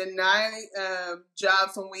 to deny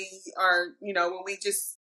jobs when we are, when we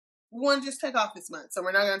want to just take off this month, so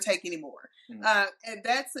we're not going to take any more. Mm-hmm. And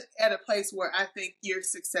that's at a place where I think you're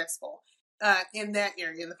successful in that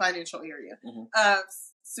area, in the financial area. Mm-hmm.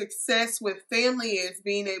 Success with family is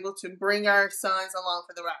being able to bring our sons along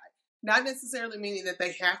for the ride. Not necessarily meaning that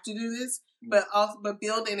they have to do this, mm-hmm. but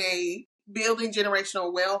building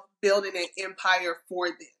generational wealth, building an empire for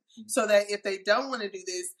them. Mm-hmm. So that if they don't want to do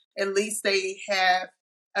this, at least they have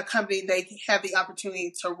a company they have the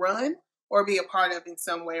opportunity to run or be a part of in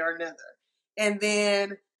some way or another. And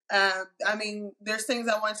then, there's things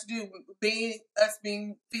I want to do.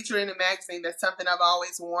 Being featured in a magazine, that's something I've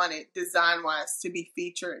always wanted, design-wise, to be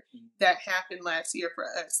featured. Mm-hmm. That happened last year for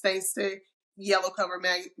us, thanks to Yellow Cover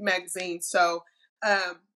magazine. So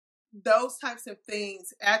those types of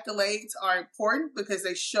things, accolades are important because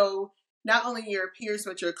they show not only your peers,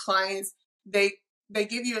 but your clients. They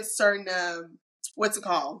give you a certain, what's it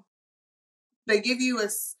called? They give you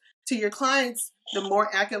to your clients, the more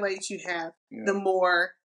accolades you have, the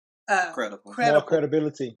more credible. More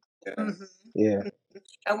credibility. Yeah. Mm-hmm. Yeah.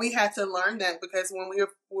 And we had to learn that because when we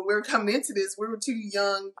were coming into this, we were two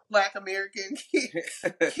young Black American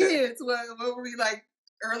kids. What were we, like,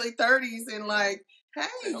 early 30s, and like, hey,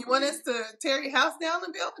 you want us to tear your house down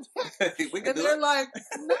and build it? And they're like,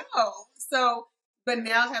 no. So, but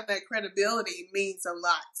now have that credibility means a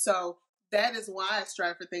lot. So that is why I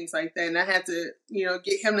strive for things like that. And I had to,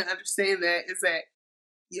 get him to understand that is that,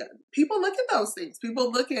 people look at those things. People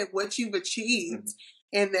look at what you've achieved,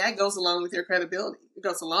 mm-hmm. and that goes along with your credibility. It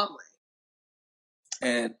goes a long way.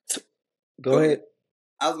 And go ahead.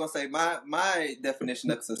 I was going to say, my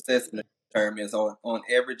definition of success in the term is on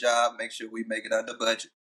every job, make sure we make it under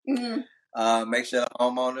budget. Mm-hmm. Make sure the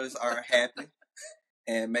homeowners are happy.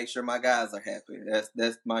 And make sure my guys are happy.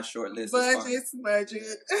 That's my short list. Budget.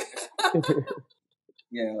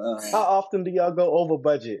 How often do y'all go over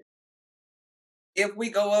budget? If we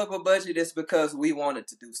go over budget, it's because we wanted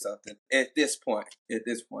to do something at this point.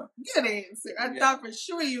 Good answer. I thought for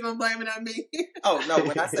sure you were going to blame it on me. Oh, no.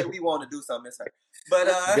 When I say we want to do something, it's her. But,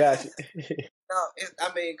 gotcha. No,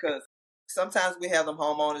 because sometimes we have them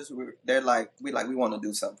homeowners, they're like, we want to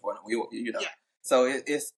do something for them. Yeah. So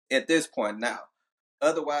it's at this point now.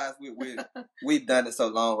 Otherwise, we've done it so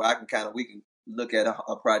long where we can look at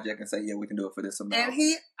a project and say, yeah, we can do it for this amount.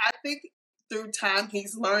 And I think through time,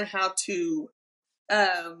 he's learned how to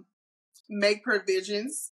make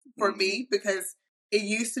provisions for mm-hmm. me, because it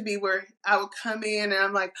used to be where I would come in and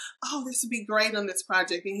I'm like, oh, this would be great on this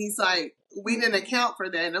project. And he's like, we didn't account for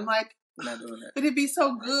that. And I'm like, we're not doing that. But it'd be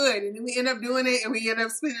so good. And then we end up doing it, and we end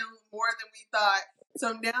up spending more than we thought.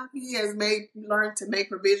 So now he has learned to make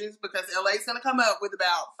provisions because LA's going to come up with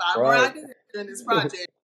about 5 more ideas during this project.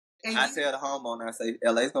 And I tell the homeowner, I say,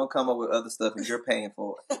 LA's going to come up with other stuff and you're paying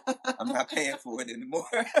for it. I'm not paying for it anymore.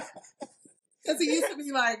 Because he used to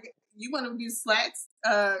be like, you want to do slacks?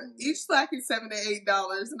 Each slack is $7 to $8.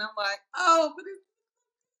 And I'm like, oh,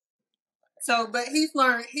 but we've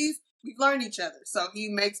learned each other. So he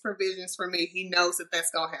makes provisions for me. He knows that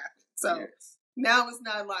that's going to happen. So now it's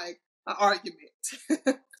not like an argument.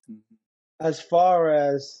 As far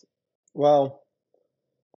as,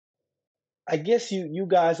 I guess you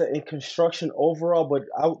guys are in construction overall, but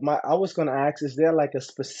I was gonna ask, is there like a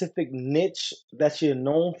specific niche that you're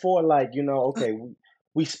known for? Like, okay,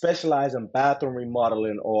 we specialize in bathroom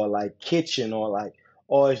remodeling or like kitchen or like,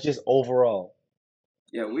 or it's just overall.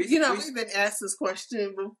 Yeah, we've been asked this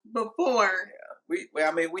question before.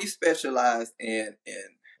 I mean, we specialize in.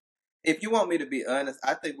 If you want me to be honest,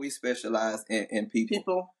 I think we specialize in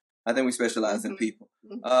people. I think we specialize in people.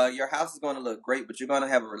 Your house is going to look great, but you're going to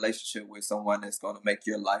have a relationship with someone that's going to make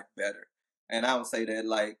your life better. And I don't say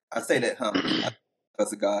that I say that humbly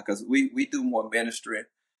because of God, because we do more ministry.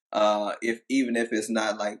 Even if it's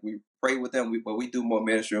not like we pray with them, but we do more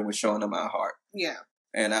ministry and we're showing them our heart. Yeah.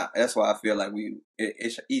 And that's why I feel like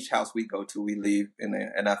each house we go to, we leave in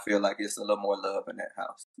there, and I feel like it's a little more love in that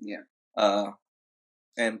house. Yeah.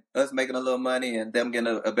 And us making a little money and them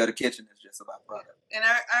getting a better kitchen is just about product. And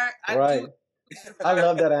right. I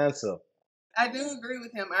love that answer. I do agree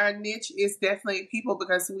with him. Our niche is definitely people,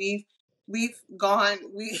 because we've gone.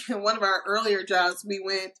 One of our earlier jobs, we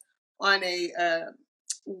went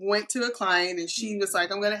to a client, and she was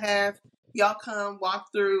like, "I'm going to have y'all come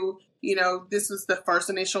walk through." This was the first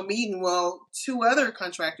initial meeting. Well, 2 other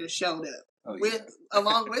contractors showed up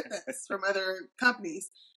along with us from other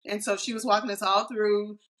companies. And so she was walking us all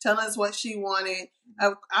through, telling us what she wanted.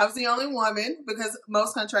 I was the only woman, because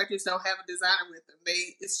most contractors don't have a designer with them.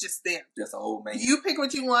 It's just them. Just an old man. You pick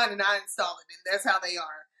what you want and I install it. And that's how they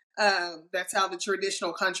are. That's how the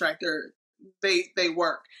traditional contractor, they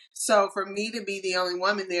work. So for me to be the only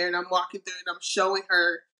woman there, and I'm walking through and I'm showing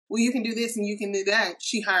her, well, you can do this and you can do that.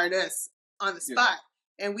 She hired us on the spot.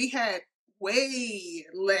 Yeah. And we had way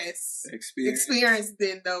less experience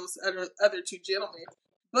than those other 2 gentlemen.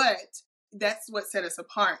 But that's what set us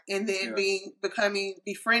apart. And then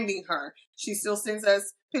befriending her. She still sends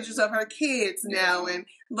us pictures of her kids now, and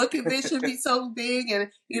look at this, should be so big. And,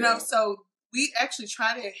 so we actually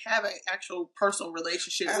try to have an actual personal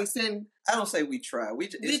relationship. I don't say we try.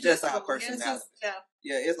 It's just our personality.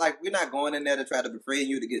 It's like we're not going in there to try to befriend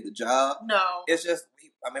you to get the job. No. It's just,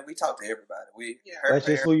 we talk to everybody. That's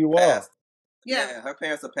just who you are. Yeah, her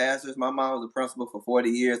parents are pastors. My mom was a principal for 40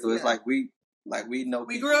 years. So it's like we know.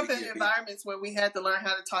 We grew up in environments where we had to learn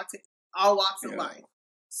how to talk to all walks of life.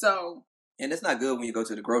 So. And it's not good when you go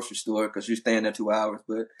to the grocery store because you stand there 2 hours,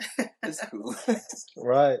 but it's cool.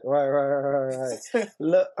 Right.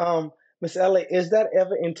 Look, Miss Ellie, is that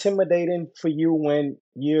ever intimidating for you when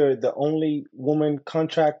you're the only woman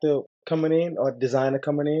contractor coming in or designer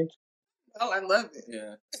coming in? Oh, I love it.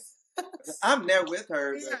 Yeah. I'm there with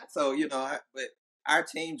her, so but our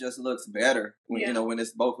team just looks better when when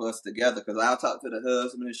it's both of us together. Because I'll talk to the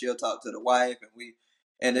husband and she'll talk to the wife,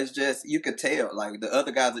 and it's just, you could tell like the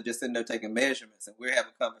other guys are just sitting there taking measurements, and we're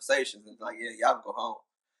having conversations. And it's like, y'all can go home.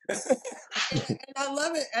 and I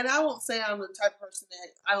love it. And I won't say I'm the type of person that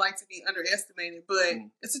I like to be underestimated, but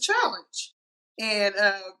it's a challenge, and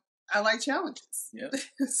I like challenges. Yeah.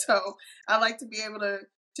 So I like to be able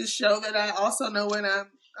to show that I also know what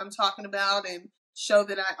I'm talking about, and show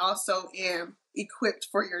that I also am equipped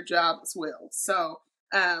for your job as well. So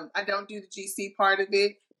I don't do the GC part of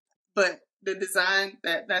it, but the design,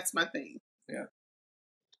 that's my thing. Yeah.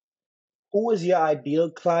 Who is your ideal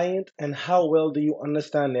client, and how well do you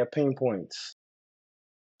understand their pain points?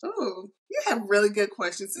 Oh, you have really good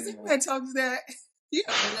questions. Since you had told you that, you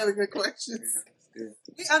have really good questions. Yeah,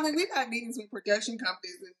 we've had meetings with production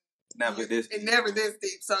companies, and never this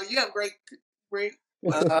deep. So you have great.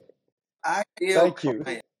 Ideal Thank you.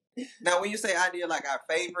 client. Now, when you say ideal, like our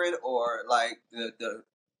favorite, or like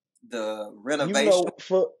the renovation,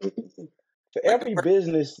 for every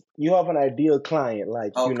business, you have an ideal client.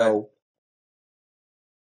 Like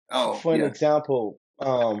for an example,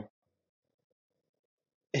 I'm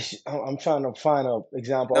trying to find an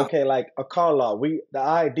example. No. Okay, like a car lot. The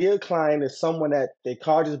ideal client is someone that their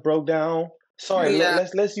car just broke down. Sorry,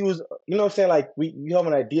 let's use. You know what I'm saying? Like you have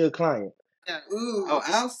an ideal client. Yeah. Ooh. Oh,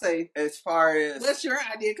 I'll say, as far as what's your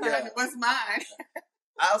ideal client? What's mine?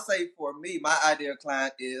 I'll say for me, my ideal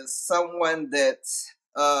client is someone that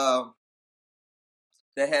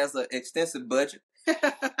has an extensive budget.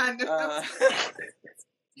 I know.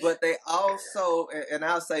 But they also, and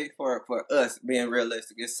I'll say for us being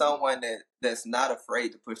realistic, is someone that's not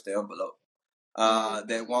afraid to push the envelope.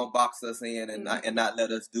 That won't box us in and not let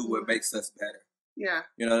us do what makes us better. Yeah.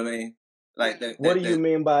 You know what I mean? Like that. What do you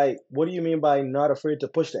mean by not afraid to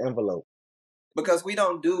push the envelope? Because we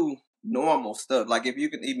don't do normal stuff. Like, if you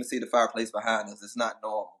can even see the fireplace behind us, it's not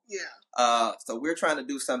normal. Yeah. So we're trying to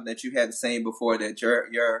do something that you hadn't seen before, that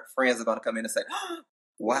your friends are going to come in and say,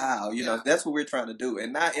 wow, that's what we're trying to do.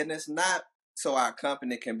 And it's not so our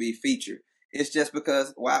company can be featured. It's just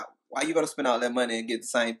because, wow, why you gonna spend all that money and get the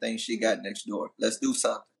same thing she got next door? Let's do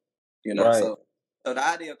something, Right. So the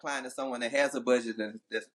ideal client is someone that has a budget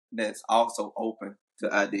that's also open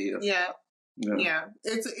to ideas. Yeah.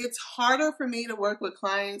 It's harder for me to work with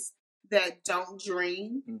clients that don't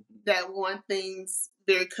dream, that want things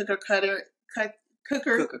very cooker cutter.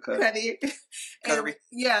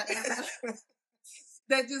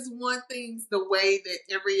 That just want things the way that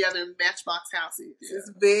every other Matchbox house is. Yeah.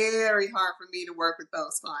 It's very hard for me to work with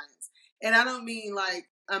those clients. And I don't mean like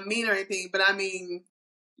I'm mean or anything, but I mean,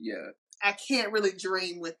 I can't really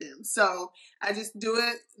dream with them. So I just do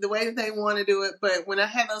it the way that they want to do it. But when I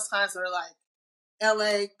have those clients that are like,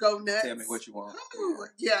 LA, go nuts. Tell me what you want.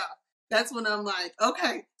 Yeah. That's when I'm like,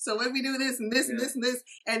 okay, so when we do this and this and this and this,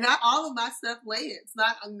 and not all of my stuff lands,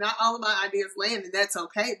 not all of my ideas land, and that's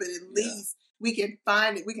okay. But at least we can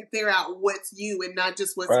find it. We can figure out what's you and not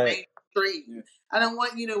just what's mainstream. Yeah. I don't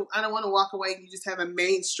want to walk away and you just have a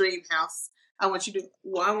mainstream house. I want to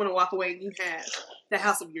walk away and you have the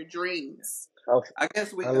house of your dreams. I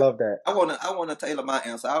guess I love that. I want to tailor my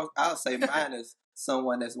answer. I'll say mine is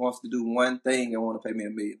someone that wants to do one thing and want to pay me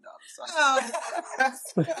 $1 million.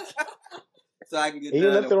 So I can get done.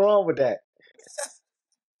 Ain't nothing wrong with that.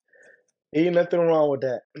 Ain't nothing wrong with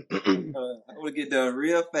that. I want to get done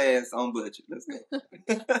real fast on budget. Let's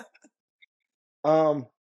go.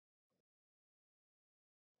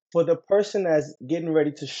 For the person that's getting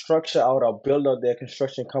ready to structure out or build out their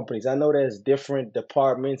construction companies, I know there's different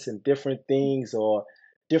departments and different things or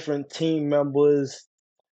different team members.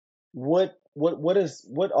 What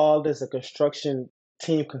all does a construction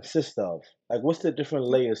team consist of? Like, what's the different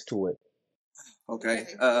layers to it? Okay,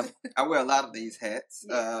 I wear a lot of these hats,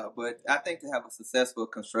 but I think to have a successful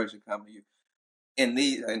construction company, in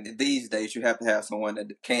these days, you have to have someone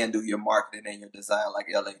that can do your marketing and your design like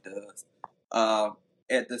LA does.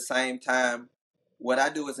 At the same time, what I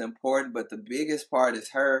do is important, but the biggest part is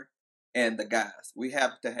her and the guys. We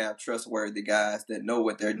have to have trustworthy guys that know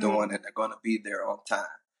what they're doing and they're going to be there on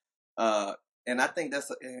time. And I think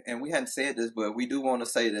and we hadn't said this, but we do want to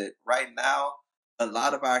say that right now, a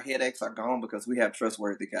lot of our headaches are gone because we have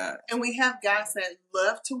trustworthy guys. And we have guys that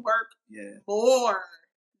love to work more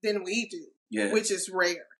than we do, which is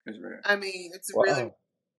rare. It's rare. I mean, it's really...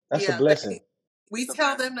 That's a blessing. We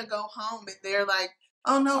tell them to go home and they're like,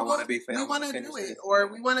 oh no, we want to do it,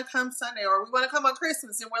 or we want to come Sunday, or we want to come on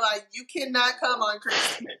Christmas, and we're like, you cannot come on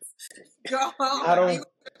Christmas. Go home and be with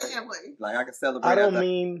your family. Like I can celebrate. I don't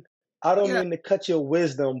mean to cut your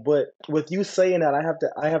wisdom, but with you saying that, I have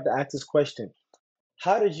to ask this question: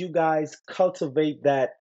 how did you guys cultivate that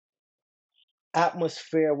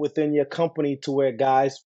atmosphere within your company to where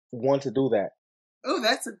guys want to do that? Oh,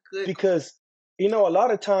 that's a good. Because a lot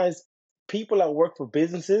of times people that work for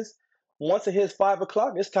businesses, once it hits 5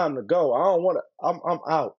 o'clock, it's time to go. I don't want to. I'm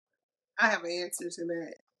out. I have an answer to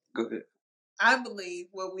that. Go ahead. I believe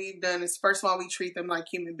what we've done is, first of all, we treat them like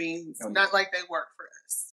human beings, not like they work for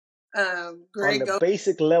us. Greg, on the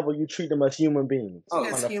basic level, you treat them as human beings. On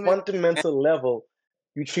the fundamental level,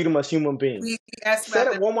 you treat them as human beings. Say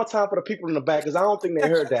it one more time for the people in the back, because I don't think they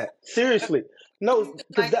heard that. Seriously. No,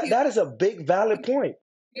 because that is a big, valid point.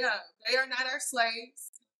 Yeah, they are not our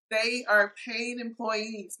slaves. They are paid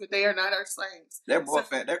employees, but they are not our slaves. They're more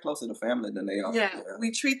they're closer to family than they are. Yeah,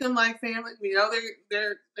 we treat them like family. We know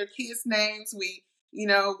their kids' names. We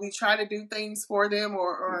try to do things for them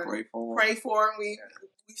or pray for them. We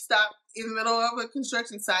stopped in the middle of a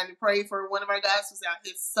construction site to pray for one of our guys who's out.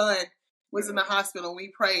 His son was in the hospital. We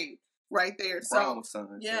prayed right there. Grown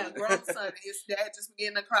son. Grown son. His dad just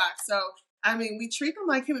began to cry. So I mean, we treat them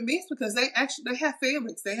like human beings because they have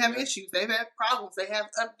families, they have issues, they've had problems, they have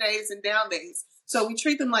up days and down days. So we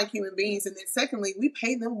treat them like human beings, and then secondly, we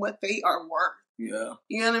pay them what they are worth. Yeah,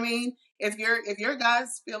 you know what I mean. If your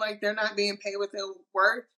guys feel like they're not being paid what they're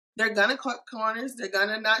worth, they're gonna cut corners. They're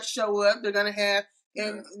gonna not show up. They're gonna have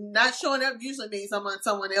not showing up usually means I'm on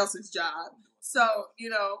someone else's job. So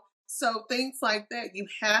So things like that, you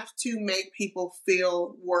have to make people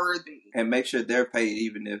feel worthy. And make sure they're paid,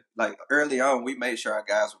 even if, like, early on, we made sure our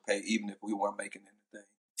guys were paid, even if we weren't making anything.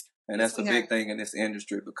 And that's a big thing in this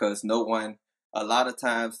industry, because a lot of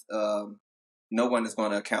times, no one is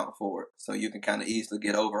going to account for it. So you can kind of easily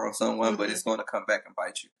get over on someone, but it's going to come back and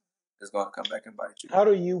bite you. It's going to come back and bite you. How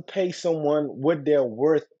do you pay someone what they're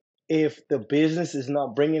worth if the business is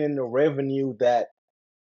not bringing in the revenue that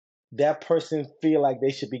person feel like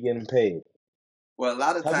they should be getting paid? Well, a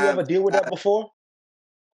lot of times... Have you ever dealt with that before?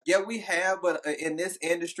 Yeah, we have, but in this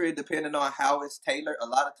industry, depending on how it's tailored, a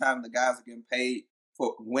lot of times the guys are getting paid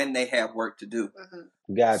for when they have work to do.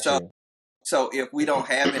 Gotcha. So if we don't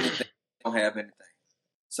have anything, we don't have anything.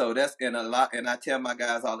 So that's in a lot, and I tell my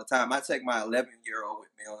guys all the time. I take my 11-year-old with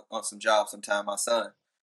me on some jobs sometime, my son,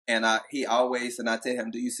 and he always, and I tell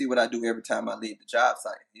him, "Do you see what I do every time I leave the job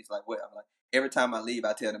site?" He's like, "What?" I'm like, "Every time I leave,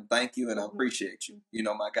 I tell them thank you and I appreciate you. You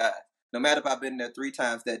know, my guys. No matter if I've been there 3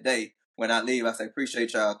 times that day, when I leave, I say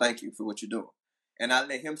appreciate y'all, thank you for what you're doing." And I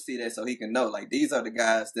let him see that so he can know, like, these are the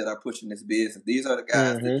guys that are pushing this business. These are the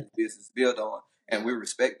guys that this business is built on. And we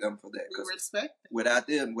respect them for that. We respect them.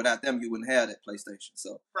 Without them, you wouldn't have that PlayStation.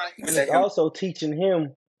 So right. And it's also teaching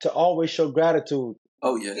him to always show gratitude.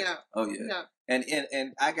 Oh yeah.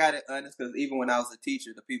 And I got it honest because even when I was a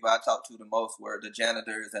teacher, the people I talked to the most were the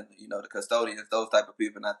janitors and the custodians, those type of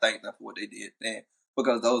people, and I thank them for what they did then,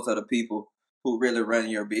 because those are the people who really run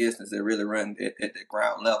your business. They really run at the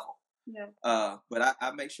ground level. Yeah. But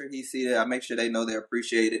I make sure he see that. I make sure they know they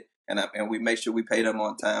appreciate it, and we make sure we pay them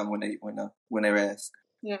on time when they ask.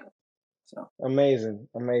 Yeah. So amazing,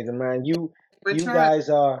 man. You guys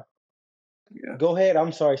are. Yeah. Go ahead.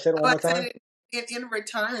 I'm sorry. Say it one more time. In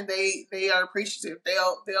return, they are appreciative.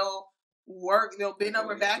 They'll work. They'll bend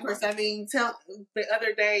over backwards. I mean, the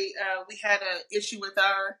other day we had an issue with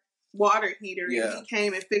our water heater. Yeah. And he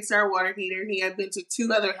came and fixed our water heater. He had been to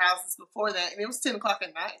 2 other houses before that, and it was 10 o'clock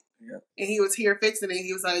at night. Yeah. And he was here fixing it.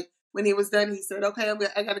 He was like, when he was done, he said, "Okay,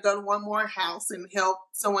 I got to go to one more house and help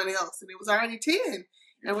someone else." And it was already 10.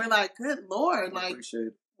 And we're like, "Good Lord!" Like,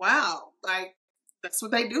 wow, like that's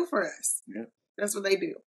what they do for us. Yeah. That's what they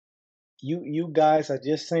do. You guys are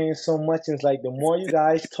just saying so much. And it's like the more you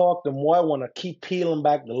guys talk, the more I want to keep peeling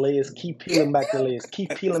back the layers, keep peeling back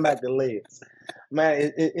the layers.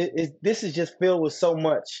 Man, this is just filled with so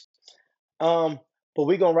much. But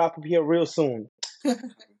we're gonna wrap up here real soon.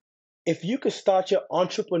 If you could start your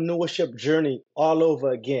entrepreneurship journey all over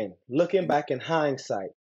again, looking back in hindsight,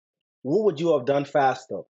 what would you have done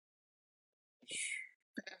faster?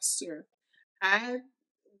 I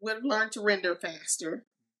would have learned to render faster.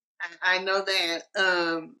 I know that.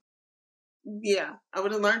 Yeah, I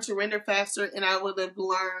would have learned to render faster, and I would have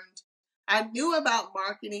learned. I knew about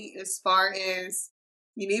marketing as far as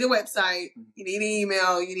you need a website, you need an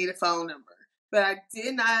email, you need a phone number. But I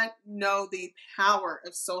did not know the power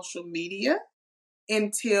of social media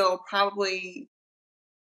until probably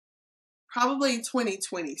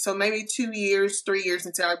 2020. So maybe 2 years, 3 years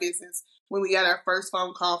into our business when we got our first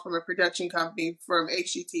phone call from a production company from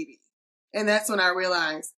HGTV. And that's when I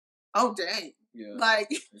realized, oh, dang. Yeah, like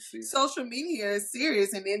social media is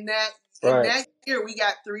serious. And in that year, we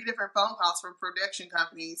got 3 different phone calls from production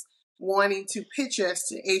companies wanting to pitch us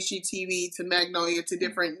to HGTV, to Magnolia, to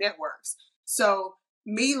different networks. So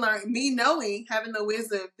me knowing, having the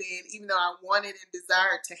wisdom then, even though I wanted and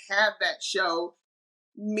desired to have that show,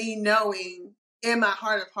 me knowing in my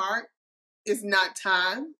heart of heart, it's not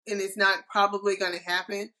time and it's not probably going to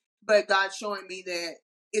happen, but God's showing me that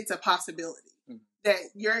it's a possibility.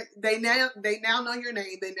 That they now know your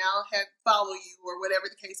name, they now follow you, or whatever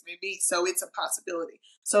the case may be. So it's a possibility.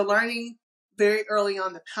 So learning very early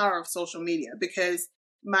on the power of social media, because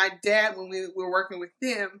my dad, when we were working with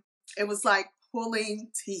them, it was like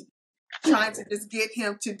pulling teeth, trying to just get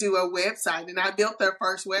him to do a website. And I built their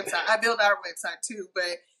first website. I built our website too,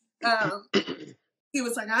 but he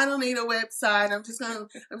was like, "I don't need a website. I'm just gonna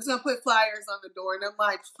put flyers on the door." And I'm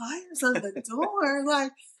like, "Flyers on the door?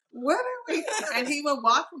 Like, what are we?" And he would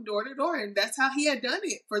walk from door to door, and that's how he had done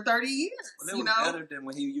it for 30 years. Well, it was better than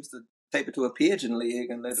when he used to tape it to a pigeon leg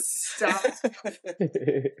and let it stop.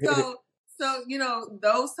 So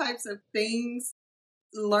those types of things,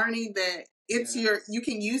 learning that it's you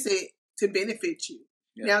can use it to benefit you.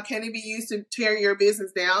 Yeah. Now, can it be used to tear your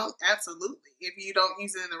business down? Absolutely, if you don't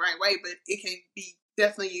use it in the right way. But it can be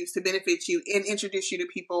definitely used to benefit you and introduce you to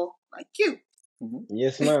people like you. Mm-hmm.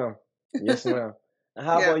 Yes, ma'am. Yes, ma'am.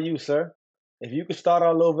 How about you, sir? If you could start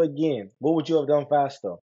all over again, what would you have done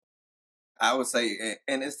faster? I would say,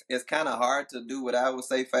 and it's kind of hard to do what I would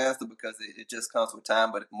say faster, because it just comes with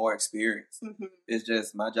time, but more experience. Mm-hmm. It's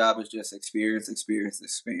just, my job is just experience.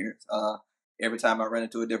 Every time I run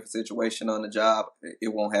into a different situation on the job,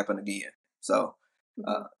 it won't happen again. So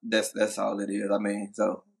that's all it is. I mean,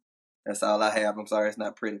 so that's all I have. I'm sorry, it's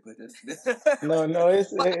not pretty, but no,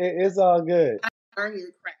 it's all good. I learn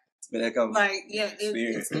your craft. But that comes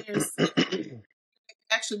experience.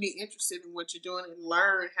 Actually be interested in what you're doing and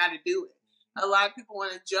learn how to do it. A lot of people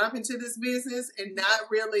want to jump into this business and not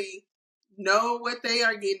really know what they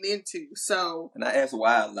are getting into. So, and I ask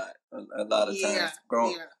why a lot of times.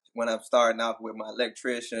 When I'm starting off with my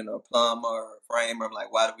electrician or plumber or framer, I'm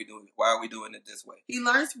like, why are we doing it this way? He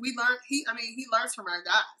learns from our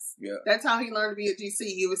guys. Yeah. That's how he learned to be a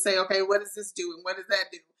GC. He would say, okay, what does this do and what does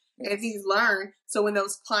that do? and he's learned. So when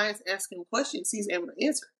those clients ask him questions, he's able to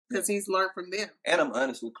answer because he's learned from them. And I'm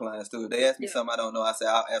honest with clients too. If they ask me something I don't know, I say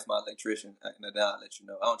I'll ask my electrician, and then I'll let you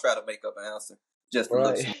know. I don't try to make up an answer just to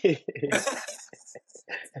look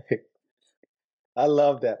Right. I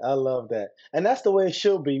love that. I love that. And that's the way it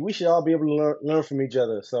should be. We should all be able to learn from each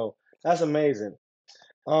other. So that's amazing.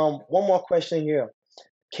 One more question here.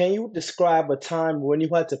 Can you describe a time when you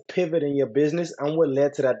had to pivot in your business and what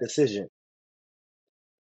led to that decision?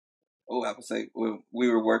 Oh, I would say we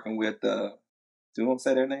were working with. Do you want to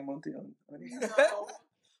say their name on the? No.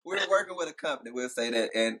 We were working with a company. We'll say that,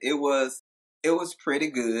 and it was pretty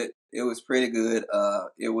good. It was pretty good.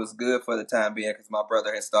 It was good for the time being because my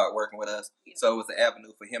brother had started working with us, so it was an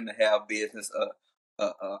avenue for him to have business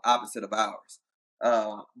opposite of ours.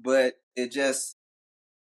 But it just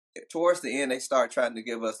towards the end they started trying to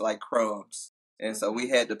give us like crumbs, and so we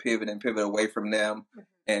had to pivot away from them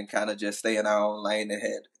and kind of just stay in our own lane and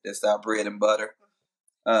had just our bread and butter.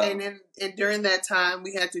 And during that time,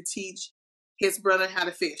 we had to teach his brother how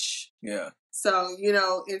to fish. Yeah. So,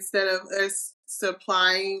 instead of us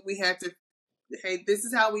supplying, we had to, hey, this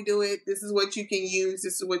is how we do it. This is what you can use.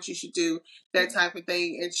 This is what you should do. That type of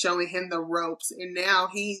thing, and showing him the ropes. And now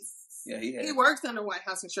he works under White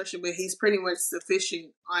House Construction, but he's pretty much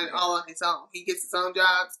sufficient all on his own. He gets his own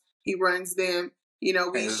jobs. He runs them.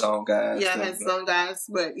 His own guys. Yeah, has his own guys.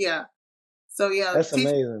 But yeah. So yeah. That's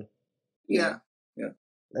amazing. Yeah.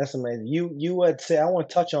 That's amazing. You would say, I want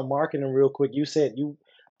to touch on marketing real quick. You said you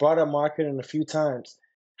brought up marketing a few times.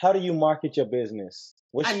 How do you market your business?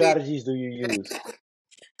 What strategies do you use?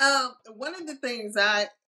 One of the things I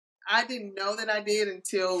didn't know that I did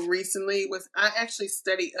until recently was I actually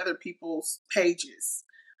studied other people's pages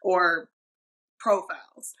or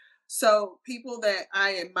profiles. So people that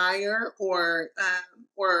I admire or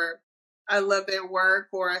I love their work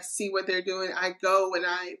or I see what they're doing, I go and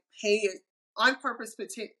I pay it on purpose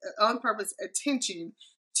attention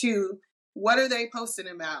to what are they posting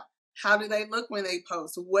about? How do they look when they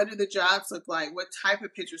post? What do the jobs look like? What type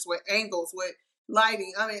of pictures? What angles? What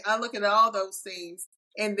lighting? I mean, I look at all those things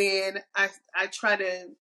and then I try to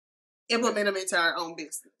implement them into our own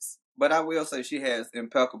business. But I will say she has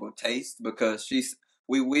impeccable taste because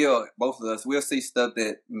both of us will see stuff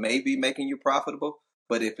that may be making you profitable,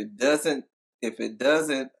 but if it doesn't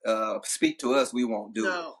speak to us, we won't do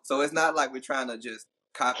it. So it's not like we're trying to just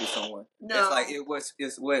copy someone. No. It's like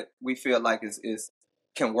it's what we feel like is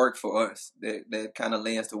can work for us. That kind of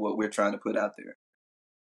lends to what we're trying to put out there.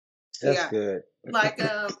 That's good. Like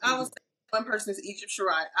I was one person is Egypt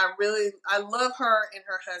Shirai. I love her and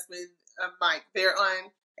her husband Mike. They're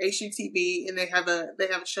on HGTV and they have a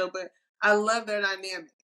show, but I love their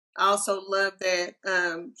dynamic. I also love that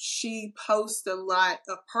she posts a lot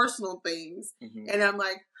of personal things, and I'm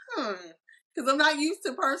like, because I'm not used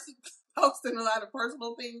to posting a lot of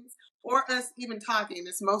personal things or us even talking.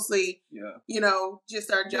 It's mostly,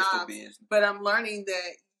 just our jobs. But I'm learning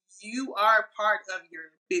that you are part of your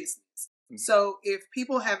business. So if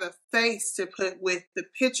people have a face to put with the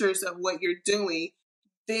pictures of what you're doing,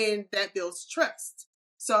 then that builds trust.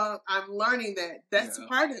 So I'm learning that that's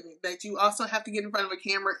part of it, that you also have to get in front of a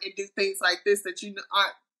camera and do things like this that you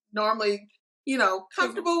aren't normally,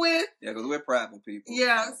 comfortable with. Yeah, because we're private people.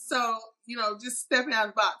 Yeah, so, just stepping out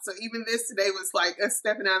of the box. So even this today was like us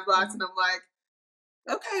stepping out of the box, and I'm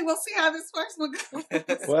like, okay, we'll see how this first one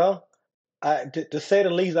goes. Well, to say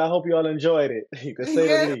the least, I hope you all enjoyed it. You can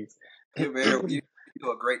say the least. You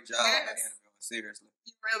do a great job. Yes. Seriously.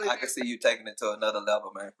 I can see you taking it to another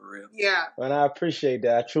level, man, for real. Yeah. And I appreciate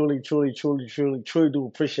that. I truly do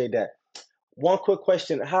appreciate that. One quick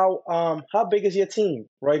question. How big is your team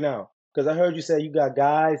right now? Because I heard you say you got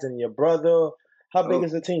guys and your brother. How big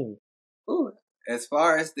is the team? Ooh. As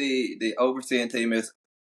far as the overseeing team is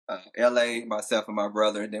LA, myself and my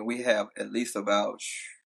brother, and then we have at least about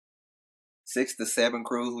 6 to 7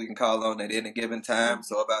 crews we can call on at any given time.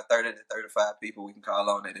 So about 30 to 35 people we can call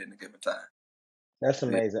on at any given time. That's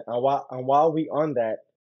amazing. And while we on that,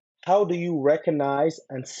 how do you recognize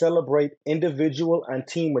and celebrate individual and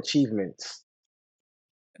team achievements?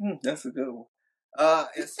 That's a good one.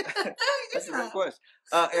 That's a good question.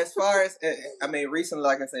 As far as recently,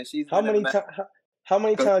 like I said, she's how many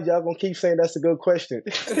times y'all gonna keep saying that's a good question?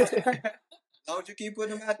 Don't you keep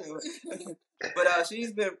putting them out there? But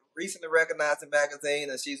she's been recently recognized in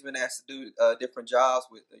magazine, and she's been asked to do different jobs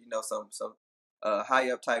with some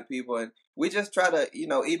high up type people, and we just try to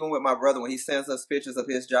even with my brother when he sends us pictures of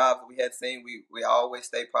his jobs that we had seen, we always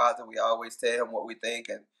stay positive. We always tell him what we think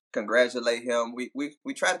and congratulate him. We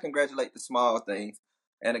try to congratulate the small things,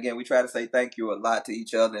 and again we try to say thank you a lot to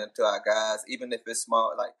each other and to our guys, even if it's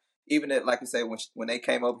small. Like even if, like you say, when they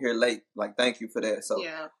came over here late, like thank you for that. So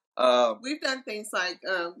Yeah. um, We've done things like,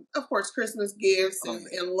 of course, Christmas gifts Oh, and,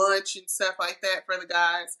 yeah. and lunch and stuff like that for the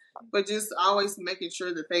guys, but just always making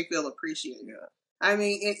sure that they feel appreciated. Yeah. I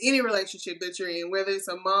mean, in any relationship that you're in, whether it's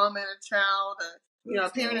a mom and a child, a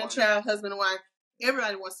parent and a child, husband and wife,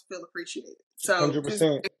 everybody wants to feel appreciated. So just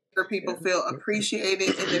 100%. make sure people feel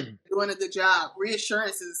appreciated and they're doing a good job.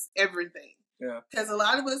 Reassurance is everything. Yeah. Because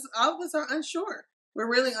all of us are unsure. We're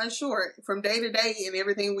really unsure from day to day in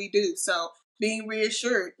everything we do. So being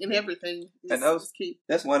reassured in everything is key.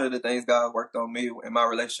 That's one of the things God worked on me in my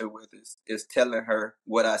relationship with is telling her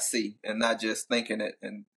what I see and not just thinking it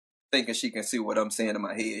and thinking she can see what I'm seeing in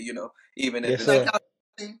my head, even if Yes,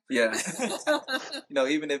 it's sir. yeah.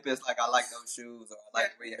 Even if it's like I like those shoes or I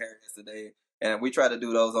like the way your hair is today. And we try to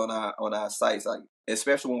do those on our sites, like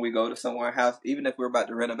especially when we go to someone's house, even if we're about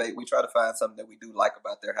to renovate, we try to find something that we do like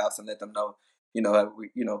about their house and let them know,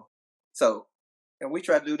 so and we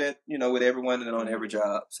try to do that, with everyone and on every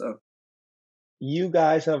job. So You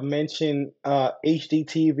guys have mentioned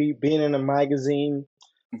HDTV being in a magazine.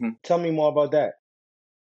 Mm-hmm. Tell me more about that.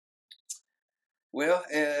 Well,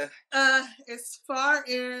 as far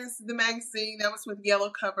as the magazine, that was with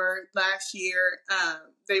Yellow Cover last year.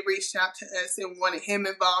 They reached out to us and wanted him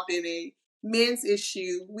involved in a men's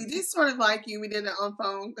issue. We did sort of like you. We did an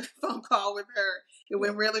phone call with her. It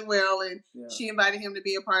went really well, and she invited him to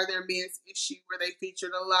be a part of their men's issue where they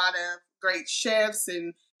featured a lot of great chefs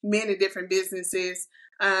and men in different businesses.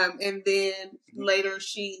 And then later,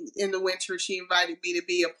 in the winter, she invited me to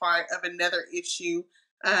be a part of another issue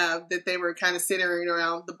that they were kind of centering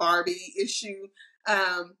around the Barbie issue.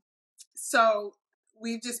 So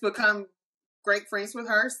we've just become great friends with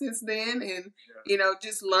her since then, and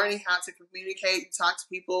just learning how to communicate and talk to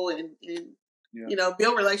people and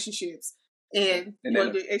build relationships. And you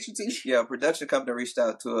want to do HUT? Yeah, a production company reached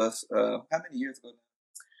out to us. How many years ago?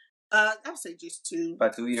 I would say just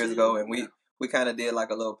about 2 years ago, and we kind of did like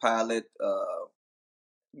a little pilot,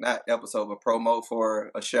 not episode, but promo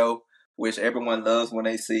for a show, which everyone loves when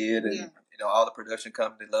they see it, and all the production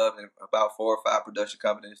companies love it. About 4 or 5 production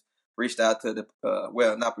companies reached out to the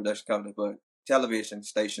not production companies, but television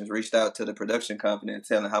stations reached out to the production company and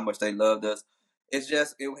telling how much they loved us. It's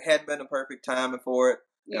just it had been a perfect timing for it,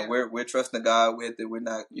 and we're trusting God with it. We're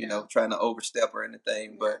not trying to overstep or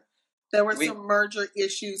anything, but there were some merger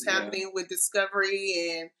issues happening with Discovery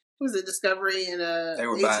and Discovery and they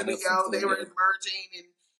were HBO. They were merging, and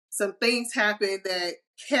some things happened that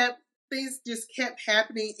things just kept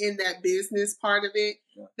happening in that business part of it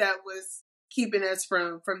that was keeping us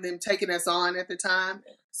from them taking us on at the time.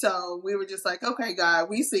 So we were just like, okay, God,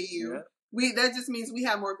 we see you. That just means we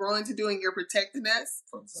have more growing to do, and you're protecting us.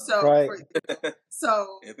 So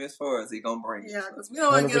if it's for us, He gonna bring it. Yeah, because we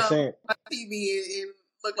don't want to get on TV and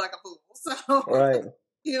look like a fool. So right,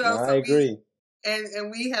 I agree.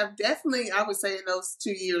 And we have definitely, I would say, in those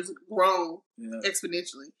 2 years, grown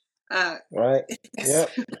exponentially. Right. Yep.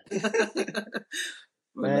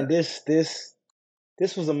 Man, this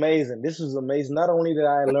was amazing. This was amazing. Not only did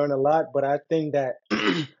I learn a lot, but I think that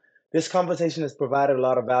this conversation has provided a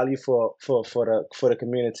lot of value for the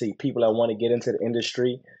community, people that want to get into the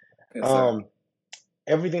industry. Yes,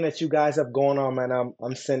 everything that you guys have going on, man,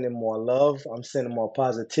 I'm sending more love. I'm sending more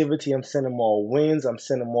positivity. I'm sending more wins. I'm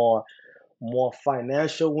sending more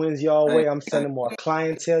financial wins y'all way. I'm sending more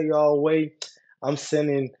clientele y'all way. I'm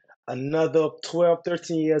sending another 12,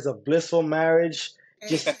 13 years of blissful marriage.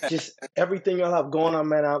 Just everything y'all have going on,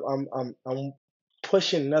 man. I'm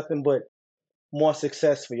pushing nothing but more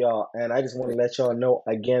success for y'all. And I just want to let y'all know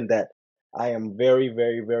again that I am very,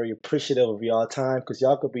 very, very appreciative of y'all time, because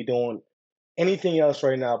y'all could be doing anything else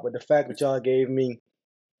right now. But the fact that y'all gave me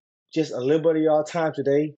just a little bit of y'all time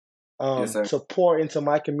today to pour into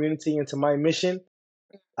my community, into my mission,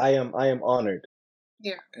 I am honored.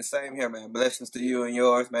 Yeah. And same here, man. Blessings to you and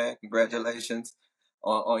yours, man. Congratulations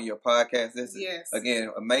on your podcast. This is, again,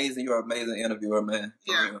 amazing. You're an amazing interviewer, man.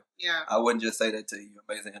 Yeah. I wouldn't just say that to you. You're an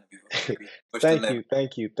amazing interviewer.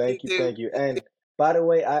 Thank you. And by the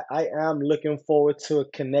way, I am looking forward to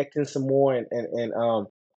connecting some more and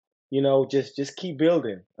just keep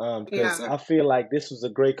building. Because I feel like this was a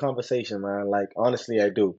great conversation, man. Like, honestly, I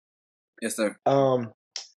do. Yes, sir.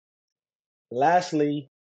 Lastly,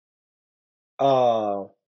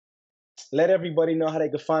 let everybody know how they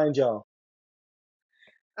can find y'all.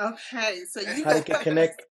 Okay, so how they can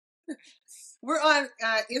connect. We're on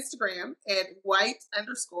Instagram at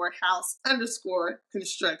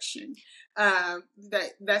white_house_construction.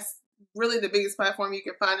 That's really the biggest platform you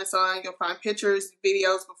can find us on. You'll find pictures,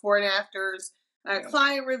 videos, before and afters,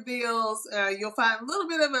 client reveals. You'll find a little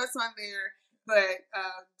bit of us on there,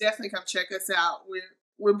 but definitely come check us out.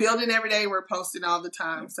 We're building every day. We're posting all the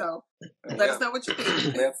time. So let us know what you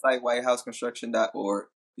think. Website whitehouseconstruction.org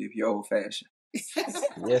if you're old fashioned.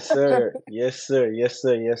 Yes, sir. Yes, sir. Yes,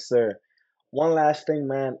 sir. Yes, sir. One last thing,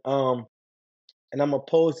 man. And I'm gonna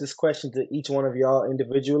pose this question to each one of y'all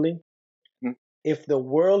individually. Hmm. If the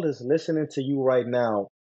world is listening to you right now,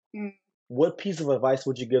 what piece of advice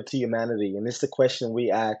would you give to humanity? And this is the question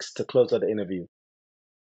we asked to close out the interview.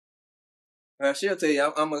 She'll tell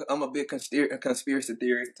you, I'm a big conspiracy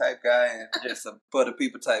theory type guy and just a for the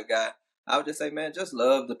people type guy. I would just say, man, just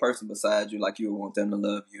love the person beside you like you would want them to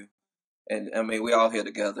love you. And I mean, we're all here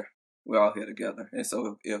together. We're all here together. And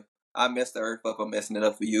so if I mess the earth up, I'm messing it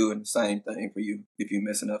up for you, and the same thing for you. If you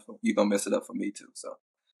messing up, you're gonna mess it up for me too. So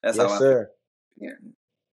that's Yes, how I sir. feel.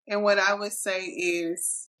 Yeah. And what I would say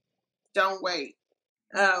is, don't wait.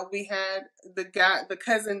 We had the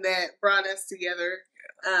cousin that brought us together.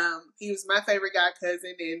 He was my favorite guy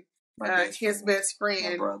cousin, and his best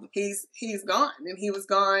friend. He's gone, and he was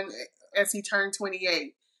gone as he turned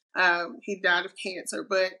 28. He died of cancer.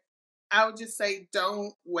 But I would just say,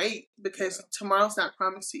 don't wait, because tomorrow's not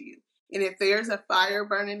promised to you. And if there's a fire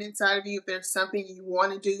burning inside of you, if there's something you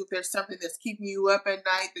want to do, if there's something that's keeping you up at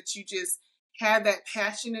night that you just have that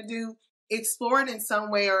passion to do, explore it in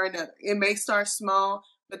some way or another. It may start small,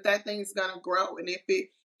 but that thing's gonna grow. And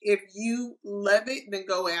if you love it, then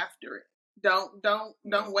go after it.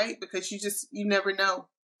 Don't wait, because you never know.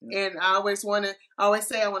 And I always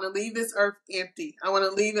say I want to leave this earth empty. I want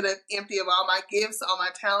to leave it empty of all my gifts, all my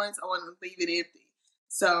talents. I want to leave it empty.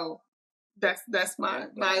 So that's my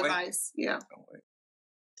advice. Yeah.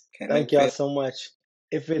 Thank y'all so much.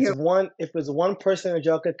 If it's one person that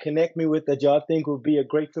y'all could connect me with that y'all think would be a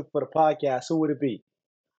great fit for the podcast, who would it be?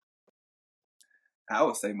 I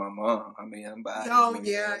would say my mom. I mean, I'm biased. Oh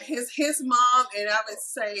yeah, his mom, and I would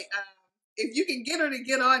say if you can get her to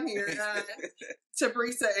get on here,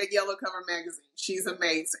 Teresa at Yellow Cover Magazine. She's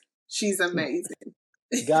amazing. She's amazing.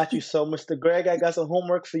 Got you. So, Mr. Greg, I got some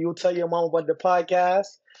homework for you. Tell your mom about the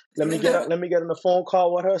podcast. Let me get on a phone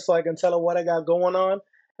call with her so I can tell her what I got going on.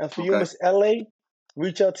 And for you, Miss LA,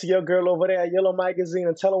 reach out to your girl over there at Yellow Magazine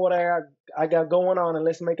and tell her what I got going on, and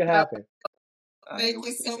let's make it happen. Thank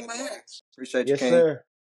you so much. Appreciate you, Yes, sir.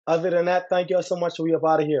 Other than that, thank y'all so much. We up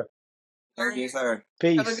out of here. Thank you, sir.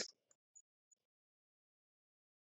 Peace.